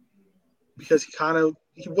because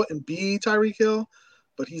he wouldn't be Tyreek Hill,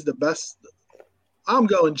 but he's the best. I'm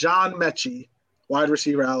going John Mechie, wide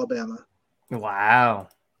receiver, Alabama. Wow.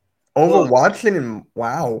 Over Watson and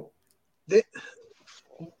wow.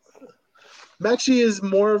 Mechie is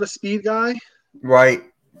more of a speed guy. Right.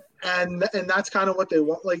 And that's kind of what they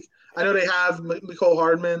want. I know they have Mecole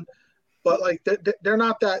Hardman, but they're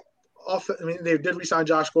not that often. I mean, they did re-sign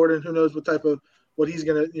Josh Gordon. Who knows what he's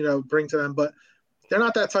going to, bring to them. But they're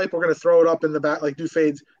not that type. We're going to throw it up in the back, do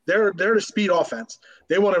fades. They're the speed offense.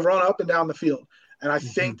 They want to run up and down the field. And I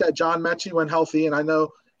think that John Mechie, when healthy, and I know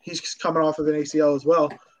he's coming off of an ACL as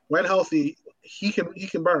well, when healthy, he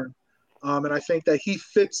can burn. And I think that he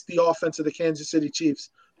fits the offense of the Kansas City Chiefs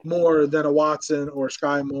more than a Watson or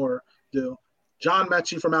Sky Moore do. John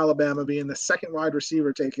Mechie from Alabama being the second wide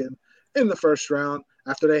receiver taken in the first round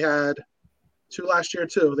after they had two last year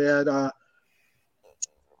too. They had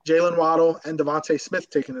Jalen Waddle and Devontae Smith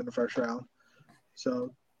taken in the first round.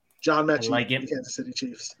 So John Mechie, like the Kansas City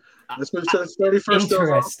Chiefs. Let's move to the 31st.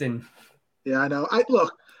 Interesting. Yeah, I know.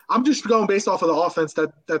 I'm just going based off of the offense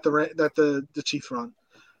that the Chiefs run.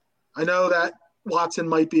 I know that Watson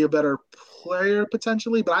might be a better player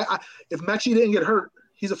potentially, but if Mechie didn't get hurt,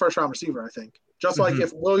 he's a first-round receiver, I think. Just like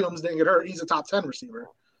if Williams didn't get hurt, he's a top 10 receiver.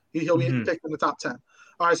 He'll be picked in the top 10.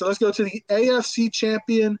 All right, so let's go to the AFC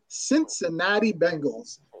champion Cincinnati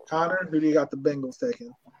Bengals. Connor, who do you got the Bengals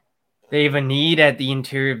taking? They have a need at the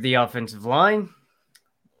interior of the offensive line.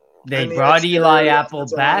 They brought Eli Apple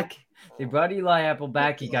back.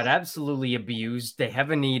 He got absolutely abused. They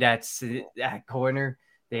have a need at corner.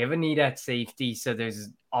 They have a need at safety. So there's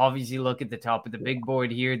obviously, look at the top of the big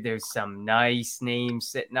board here. There's some nice names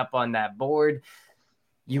sitting up on that board.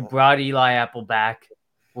 You brought Eli Apple back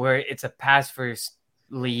where it's a pass-first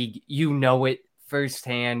league. You know it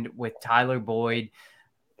firsthand with Tyler Boyd,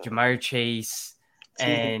 Jamar Chase,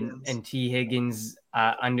 and T. Higgins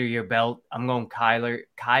under your belt. I'm going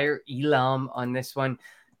Kaiir Elam on this one.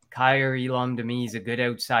 Kaiir Elam to me is a good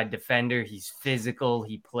outside defender. He's physical.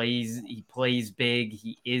 He plays big.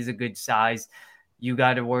 He is a good size. You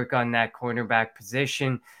got to work on that cornerback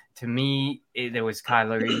position. To me, there was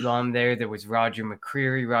Kaiir Elam there. There was Roger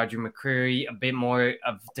McCreary, a bit more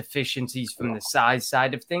of deficiencies from the size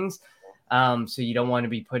side of things. So you don't want to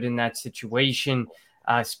be put in that situation,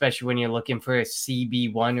 especially when you're looking for a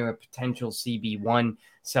CB1 or a potential CB1.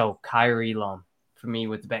 So Kaiir Elam for me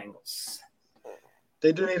with the Bengals.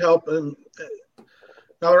 They do need help. And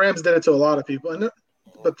now the Rams did it to a lot of people,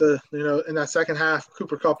 but in that second half,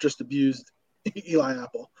 Cooper Kupp just abused Eli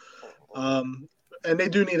Apple, and they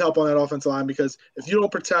do need help on that offensive line because if you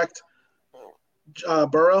don't protect Joe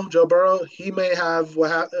Burrow, they may have what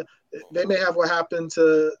happened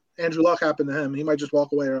to Andrew Luck happen to him. He might just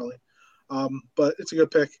walk away early. But it's a good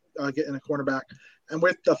pick getting a cornerback. And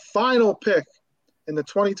with the final pick in the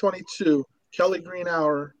 2022 Kelly Green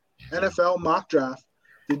Hour NFL mock draft,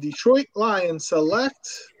 the Detroit Lions select.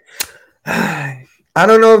 I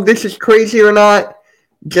don't know if this is crazy or not.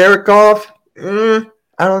 Jared Goff, I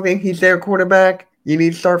don't think he's their quarterback. You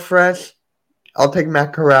need to start fresh. I'll take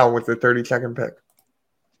Matt Corral with the 32nd pick.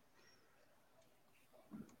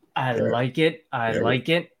 I like it.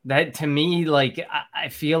 That to me, I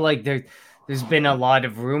feel like there's been a lot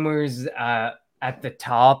of rumors at the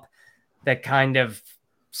top that kind of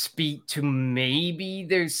speak to maybe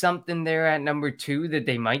there's something there at number 2 that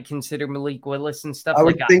they might consider Malik Willis and stuff. I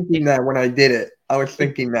was thinking that when I did it. I was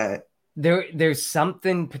thinking that. There's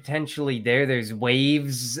something potentially there. There's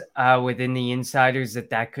waves within the insiders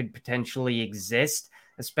that could potentially exist,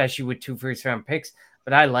 especially with 2 first-round picks.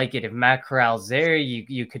 But I like it. If Matt Corral's there,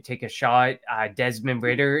 you could take a shot. Desmond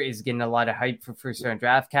Ridder is getting a lot of hype for first-round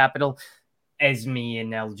draft capital. As me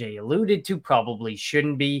and LJ alluded to, probably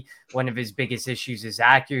shouldn't be. One of his biggest issues is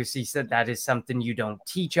accuracy. So that is something you don't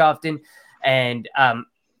teach often. And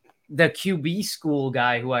the QB school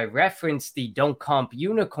guy who I referenced, the Don't Comp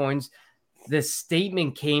Unicorns, the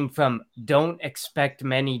statement came from don't expect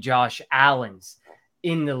many Josh Allens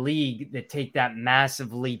in the league that take that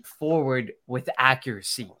massive leap forward with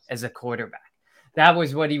accuracy as a quarterback. That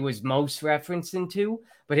was what he was most referencing to,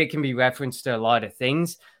 but it can be referenced to a lot of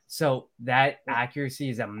things. So that accuracy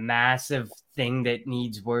is a massive thing that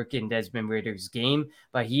needs work in Desmond Ridder's game,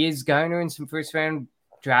 but he is garnering some first-round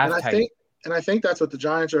draft hype. And I think that's what the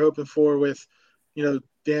Giants are hoping for with,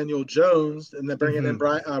 Daniel Jones, and then bringing in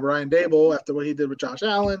Ryan Dable after what he did with Josh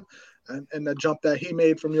Allen, and the jump that he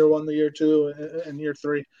made from year 1 to year 2 and year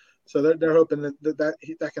 3. So they're hoping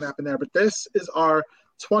that can happen there. But this is our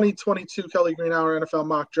 2022 Kelly Green Hour NFL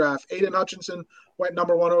mock draft. Aiden Hutchinson went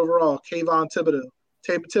number 1 overall. Kayvon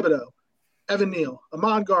Thibodeau, Evan Neal,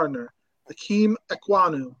 Ahmad Gardner, Akeem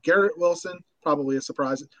Ekwonu, Garrett Wilson, probably a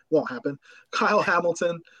surprise, it won't happen, Kyle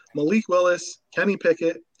Hamilton, Malik Willis, Kenny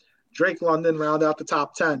Pickett, Drake London round out the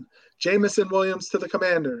top 10. Jamison Williams to the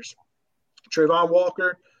Commanders, Trayvon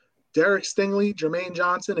Walker, Derek Stingley, Jermaine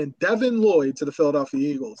Johnson, and Devin Lloyd to the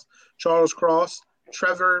Philadelphia Eagles. Charles Cross,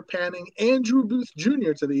 Trevor Panning, Andrew Booth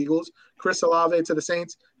Jr. to the Eagles, Chris Olave to the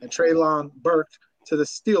Saints, and Treylon Burke to the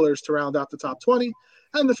Steelers to round out the top 20.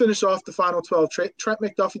 And to finish off the final 12, Trent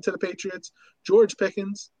McDuffie to the Patriots, George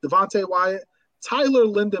Pickens, Devontae Wyatt, Tyler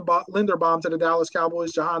Linderbaum to the Dallas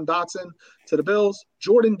Cowboys, Jahan Dotson to the Bills,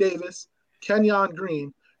 Jordan Davis, Kenyon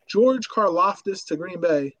Green, George Karlaftis to Green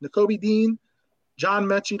Bay, Nakobe Dean, John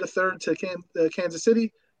Mechie III to Kansas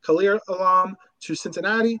City, Khalil Alam to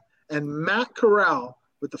Cincinnati, and Matt Corral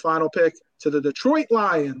with the final pick to the Detroit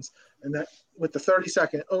Lions, and that with the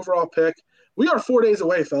 32nd overall pick. We are 4 days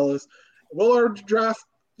away, fellas. Will our draft,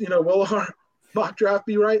 will our mock draft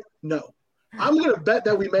be right? No. I'm going to bet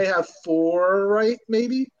that we may have 4 right,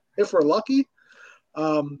 maybe, if we're lucky.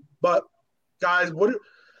 But, guys,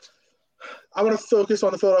 I want to focus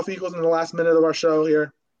on the Philadelphia Eagles in the last minute of our show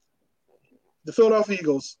here. The Philadelphia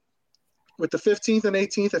Eagles, with the 15th and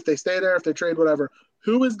 18th, if they stay there, if they trade, whatever,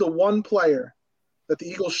 who is the one player that the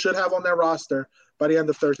Eagles should have on their roster by the end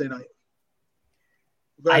of Thursday night?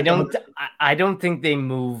 I don't think they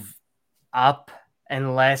move up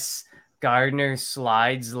unless Gardner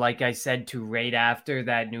slides, like I said, to right after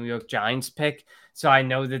that New York Giants pick. So I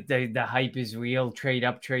know that the hype is real. Trade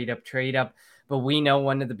up. But we know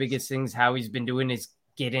one of the biggest things Howie's been doing is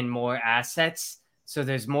getting more assets. So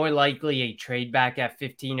there's more likely a trade back at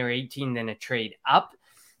 15 or 18 than a trade up.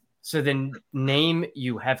 So the name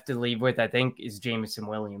you have to leave with, I think, is Jameson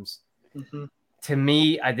Williams. Mm-hmm. To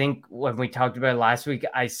me, I think when we talked about it last week,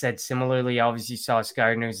 I said similarly, obviously Sauce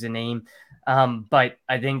Gardner's the name. But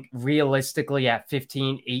I think realistically at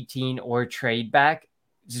 15, 18 or trade back,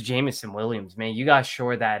 it's Jameson Williams, man. You got to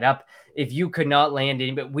shore that up. If you could not land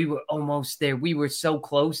any, but we were almost there. We were so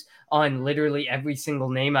close on literally every single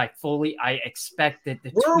name. I expected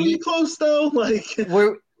the tweet. Were we close though?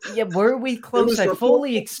 Were we close? I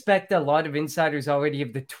fully expect a lot of insiders already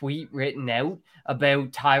have the tweet written out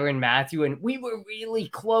about Tyrann Mathieu, and we were really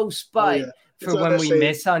close for when we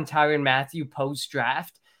miss on Tyrann Mathieu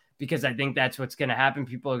post-draft, because I think that's what's going to happen.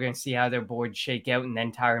 People are going to see how their boards shake out, and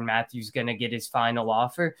then Tyrann Mathieu's going to get his final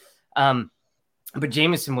offer. But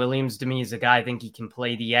Jameson Williams, to me, is a guy I think he can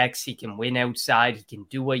play the X. He can win outside. He can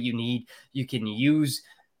do what you need. You can use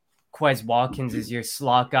Quez Watkins as your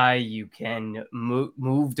slot guy. You can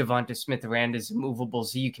move Devonta Smith around as a movable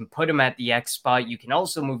Z. You can put him at the X spot. You can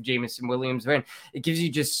also move Jameson Williams around. It gives you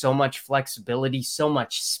just so much flexibility, so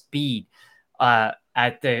much speed at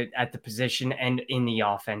the position and in the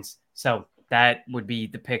offense. So that would be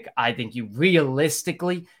the pick I think you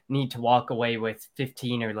realistically need to walk away with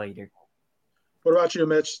 15 or later. What about you,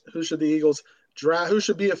 Mitch? Who should the Eagles draft? Who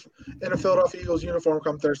should be in a Philadelphia Eagles uniform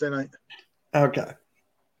come Thursday night? Okay.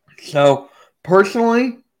 So,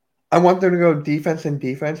 personally, I want them to go defense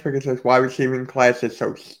because this wide receiving class is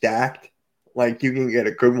so stacked. Like, you can get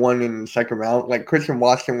a good one in the second round. Like, Christian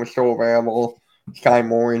Watson was still available. Sky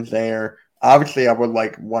Moore's there. Obviously, I would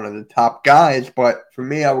like one of the top guys, but for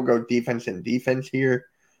me, I would go defense here.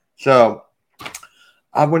 So,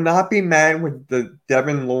 I would not be mad with the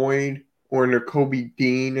Devin Lloyd or Nakobe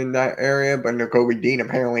Dean in that area, but Nakobe Dean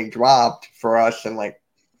apparently dropped for us, and I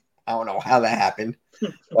don't know how that happened.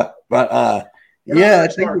 but yeah, I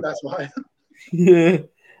think that's why. Yeah,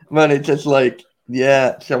 but it's just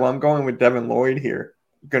so I'm going with Devin Lloyd here.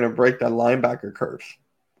 Gonna break that linebacker curse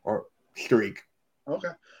or streak.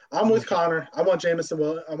 Okay, I'm with Connor. I want Jameson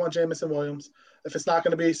Williams. If it's not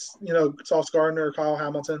going to be Sauce Gardner or Kyle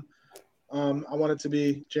Hamilton, I want it to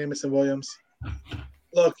be Jameson Williams.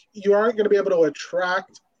 Look, you aren't going to be able to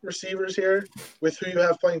attract receivers here with who you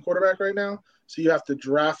have playing quarterback right now, so you have to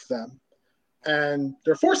draft them. And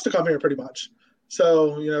they're forced to come here pretty much.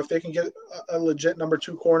 So, if they can get a legit number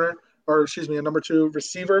 2 a number 2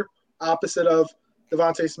 receiver opposite of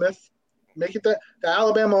Devontae Smith, make it the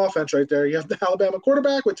Alabama offense right there. You have the Alabama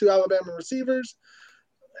quarterback with 2 Alabama receivers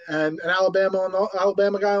and an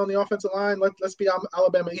Alabama guy on the offensive line. Let's be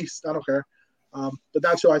Alabama East. I don't care. But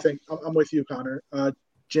that's who I think. I'm with you, Connor.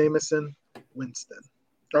 Jameson Winston.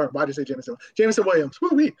 Or why did you say Jameson? Jameson Williams.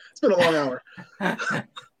 Woo-wee. It's been a long hour.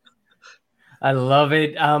 I love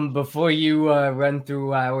it. Before you run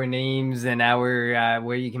through our names and our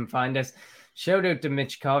where you can find us, shout out to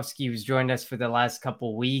Mitch Kofsky, who's joined us for the last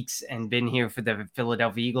couple weeks and been here for the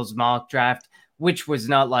Philadelphia Eagles mock draft, which was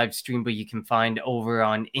not live streamed, but you can find over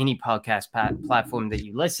on any podcast platform that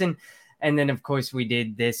you listen. And then, of course, we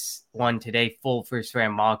did this one today, full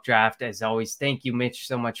first-round mock draft. As always, thank you, Mitch,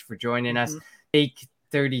 so much for joining us. Take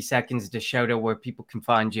 30 seconds to shout out where people can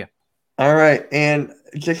find you. All right, and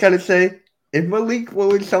just got to say, if Malik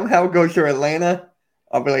Willis somehow goes to Atlanta,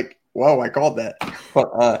 I'll be like, whoa, I called that.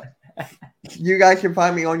 But you guys can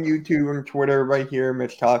find me on YouTube and Twitter right here,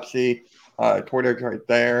 Mitch Toxie. Twitter's right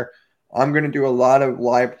there. I'm going to do a lot of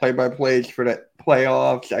live play-by-plays for the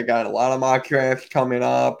playoffs. I got a lot of mock drafts coming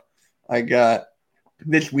up.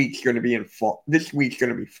 This week's going to be fun. This week's going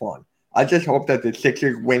to be fun. I just hope that the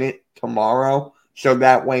Sixers win it tomorrow, so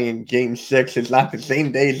that way in Game 6 it's not the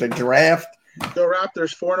same day as the draft. Go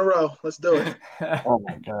Raptors, 4 in a row. Let's do it. Oh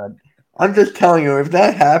my God. I'm just telling you, if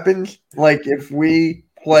that happens, like if we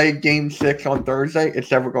play Game 6 on Thursday,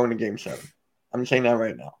 it's never going to Game 7. I'm saying that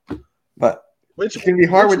right now. But it's going to be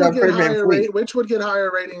hard without Fred VanVleet. Which would get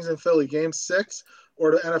higher ratings in Philly, Game 6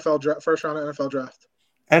 or the NFL first round NFL draft?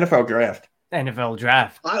 NFL draft. NFL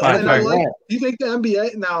draft. Do you think the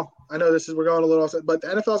NBA now? I know we're going a little off, but the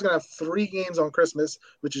NFL is going to have 3 games on Christmas,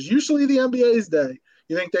 which is usually the NBA's day.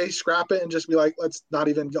 You think they scrap it and just be like, let's not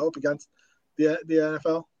even go up against the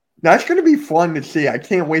NFL? That's going to be fun to see. I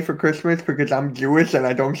can't wait for Christmas because I'm Jewish and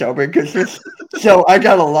I don't celebrate Christmas. So I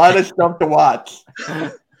got a lot of stuff to watch.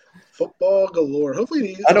 Football galore.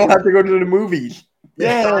 Hopefully I don't have to go to the movies.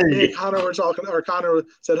 Yay! Connor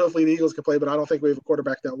said hopefully the Eagles can play, but I don't think we have a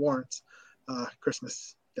quarterback that warrants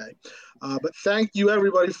Christmas Day. But thank you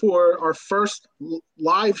everybody for our first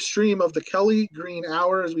live stream of the Kelly Green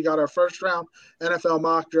Hour as we got our first round NFL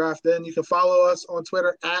mock draft in. You can follow us on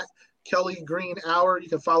Twitter at Kelly Green Hour. You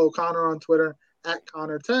can follow Connor on Twitter at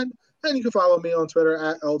Connor10, and you can follow me on Twitter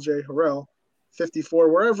at LJ Harrell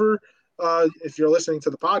 54. Wherever, if you're listening to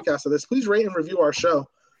the podcast of this, please rate and review our show.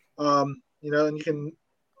 And you can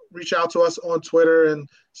reach out to us on Twitter and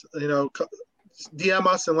DM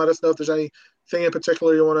us and let us know if there's anything in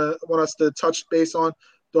particular you want us to touch base on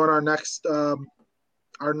during our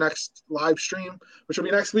next live stream, which will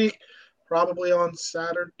be next week, probably on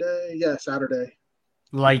Saturday. Yeah, Saturday.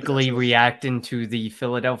 Likely reacting to the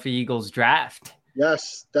Philadelphia Eagles draft.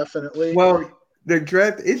 Yes, definitely. Well, the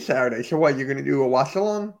draft is Saturday, so what? You're going to do a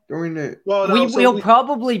watch-along during the? Well, no, we'll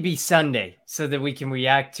probably be Sunday so that we can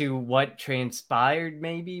react to what transpired.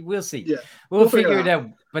 Maybe we'll see. Yeah, we'll figure it out.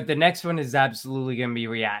 But the next one is absolutely going to be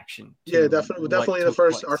reaction. Yeah, definitely our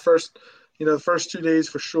first. The first 2 days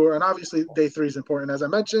for sure, and obviously day 3 is important. As I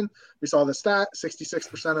mentioned, we saw the stat: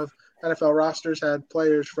 66% of NFL rosters had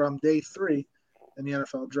players from day 3 in the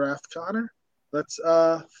NFL draft. Connor, let's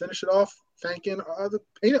finish it off thanking the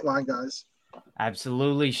Painted Line guys.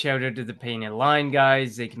 Absolutely. Shout out to the Painted Line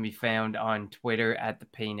guys. They can be found on Twitter at the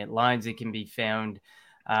Painted Lines. They can be found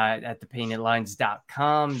at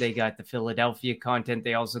thepaintedlines.com. They got the Philadelphia content.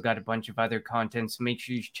 They also got a bunch of other content. So make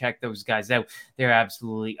sure you check those guys out. They're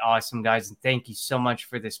absolutely awesome guys. And thank you so much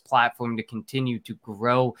for this platform to continue to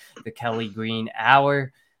grow the Kelly Green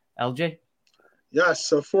Hour. LJ? Yes.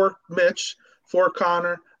 So for Mitch, for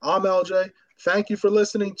Connor, I'm LJ. Thank you for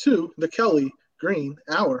listening to the Kelly Green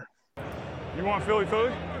Hour. You want Philly?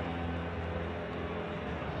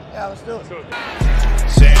 Yeah, let's do it.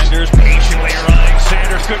 Sanders patiently running.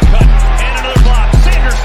 Sanders, good cut.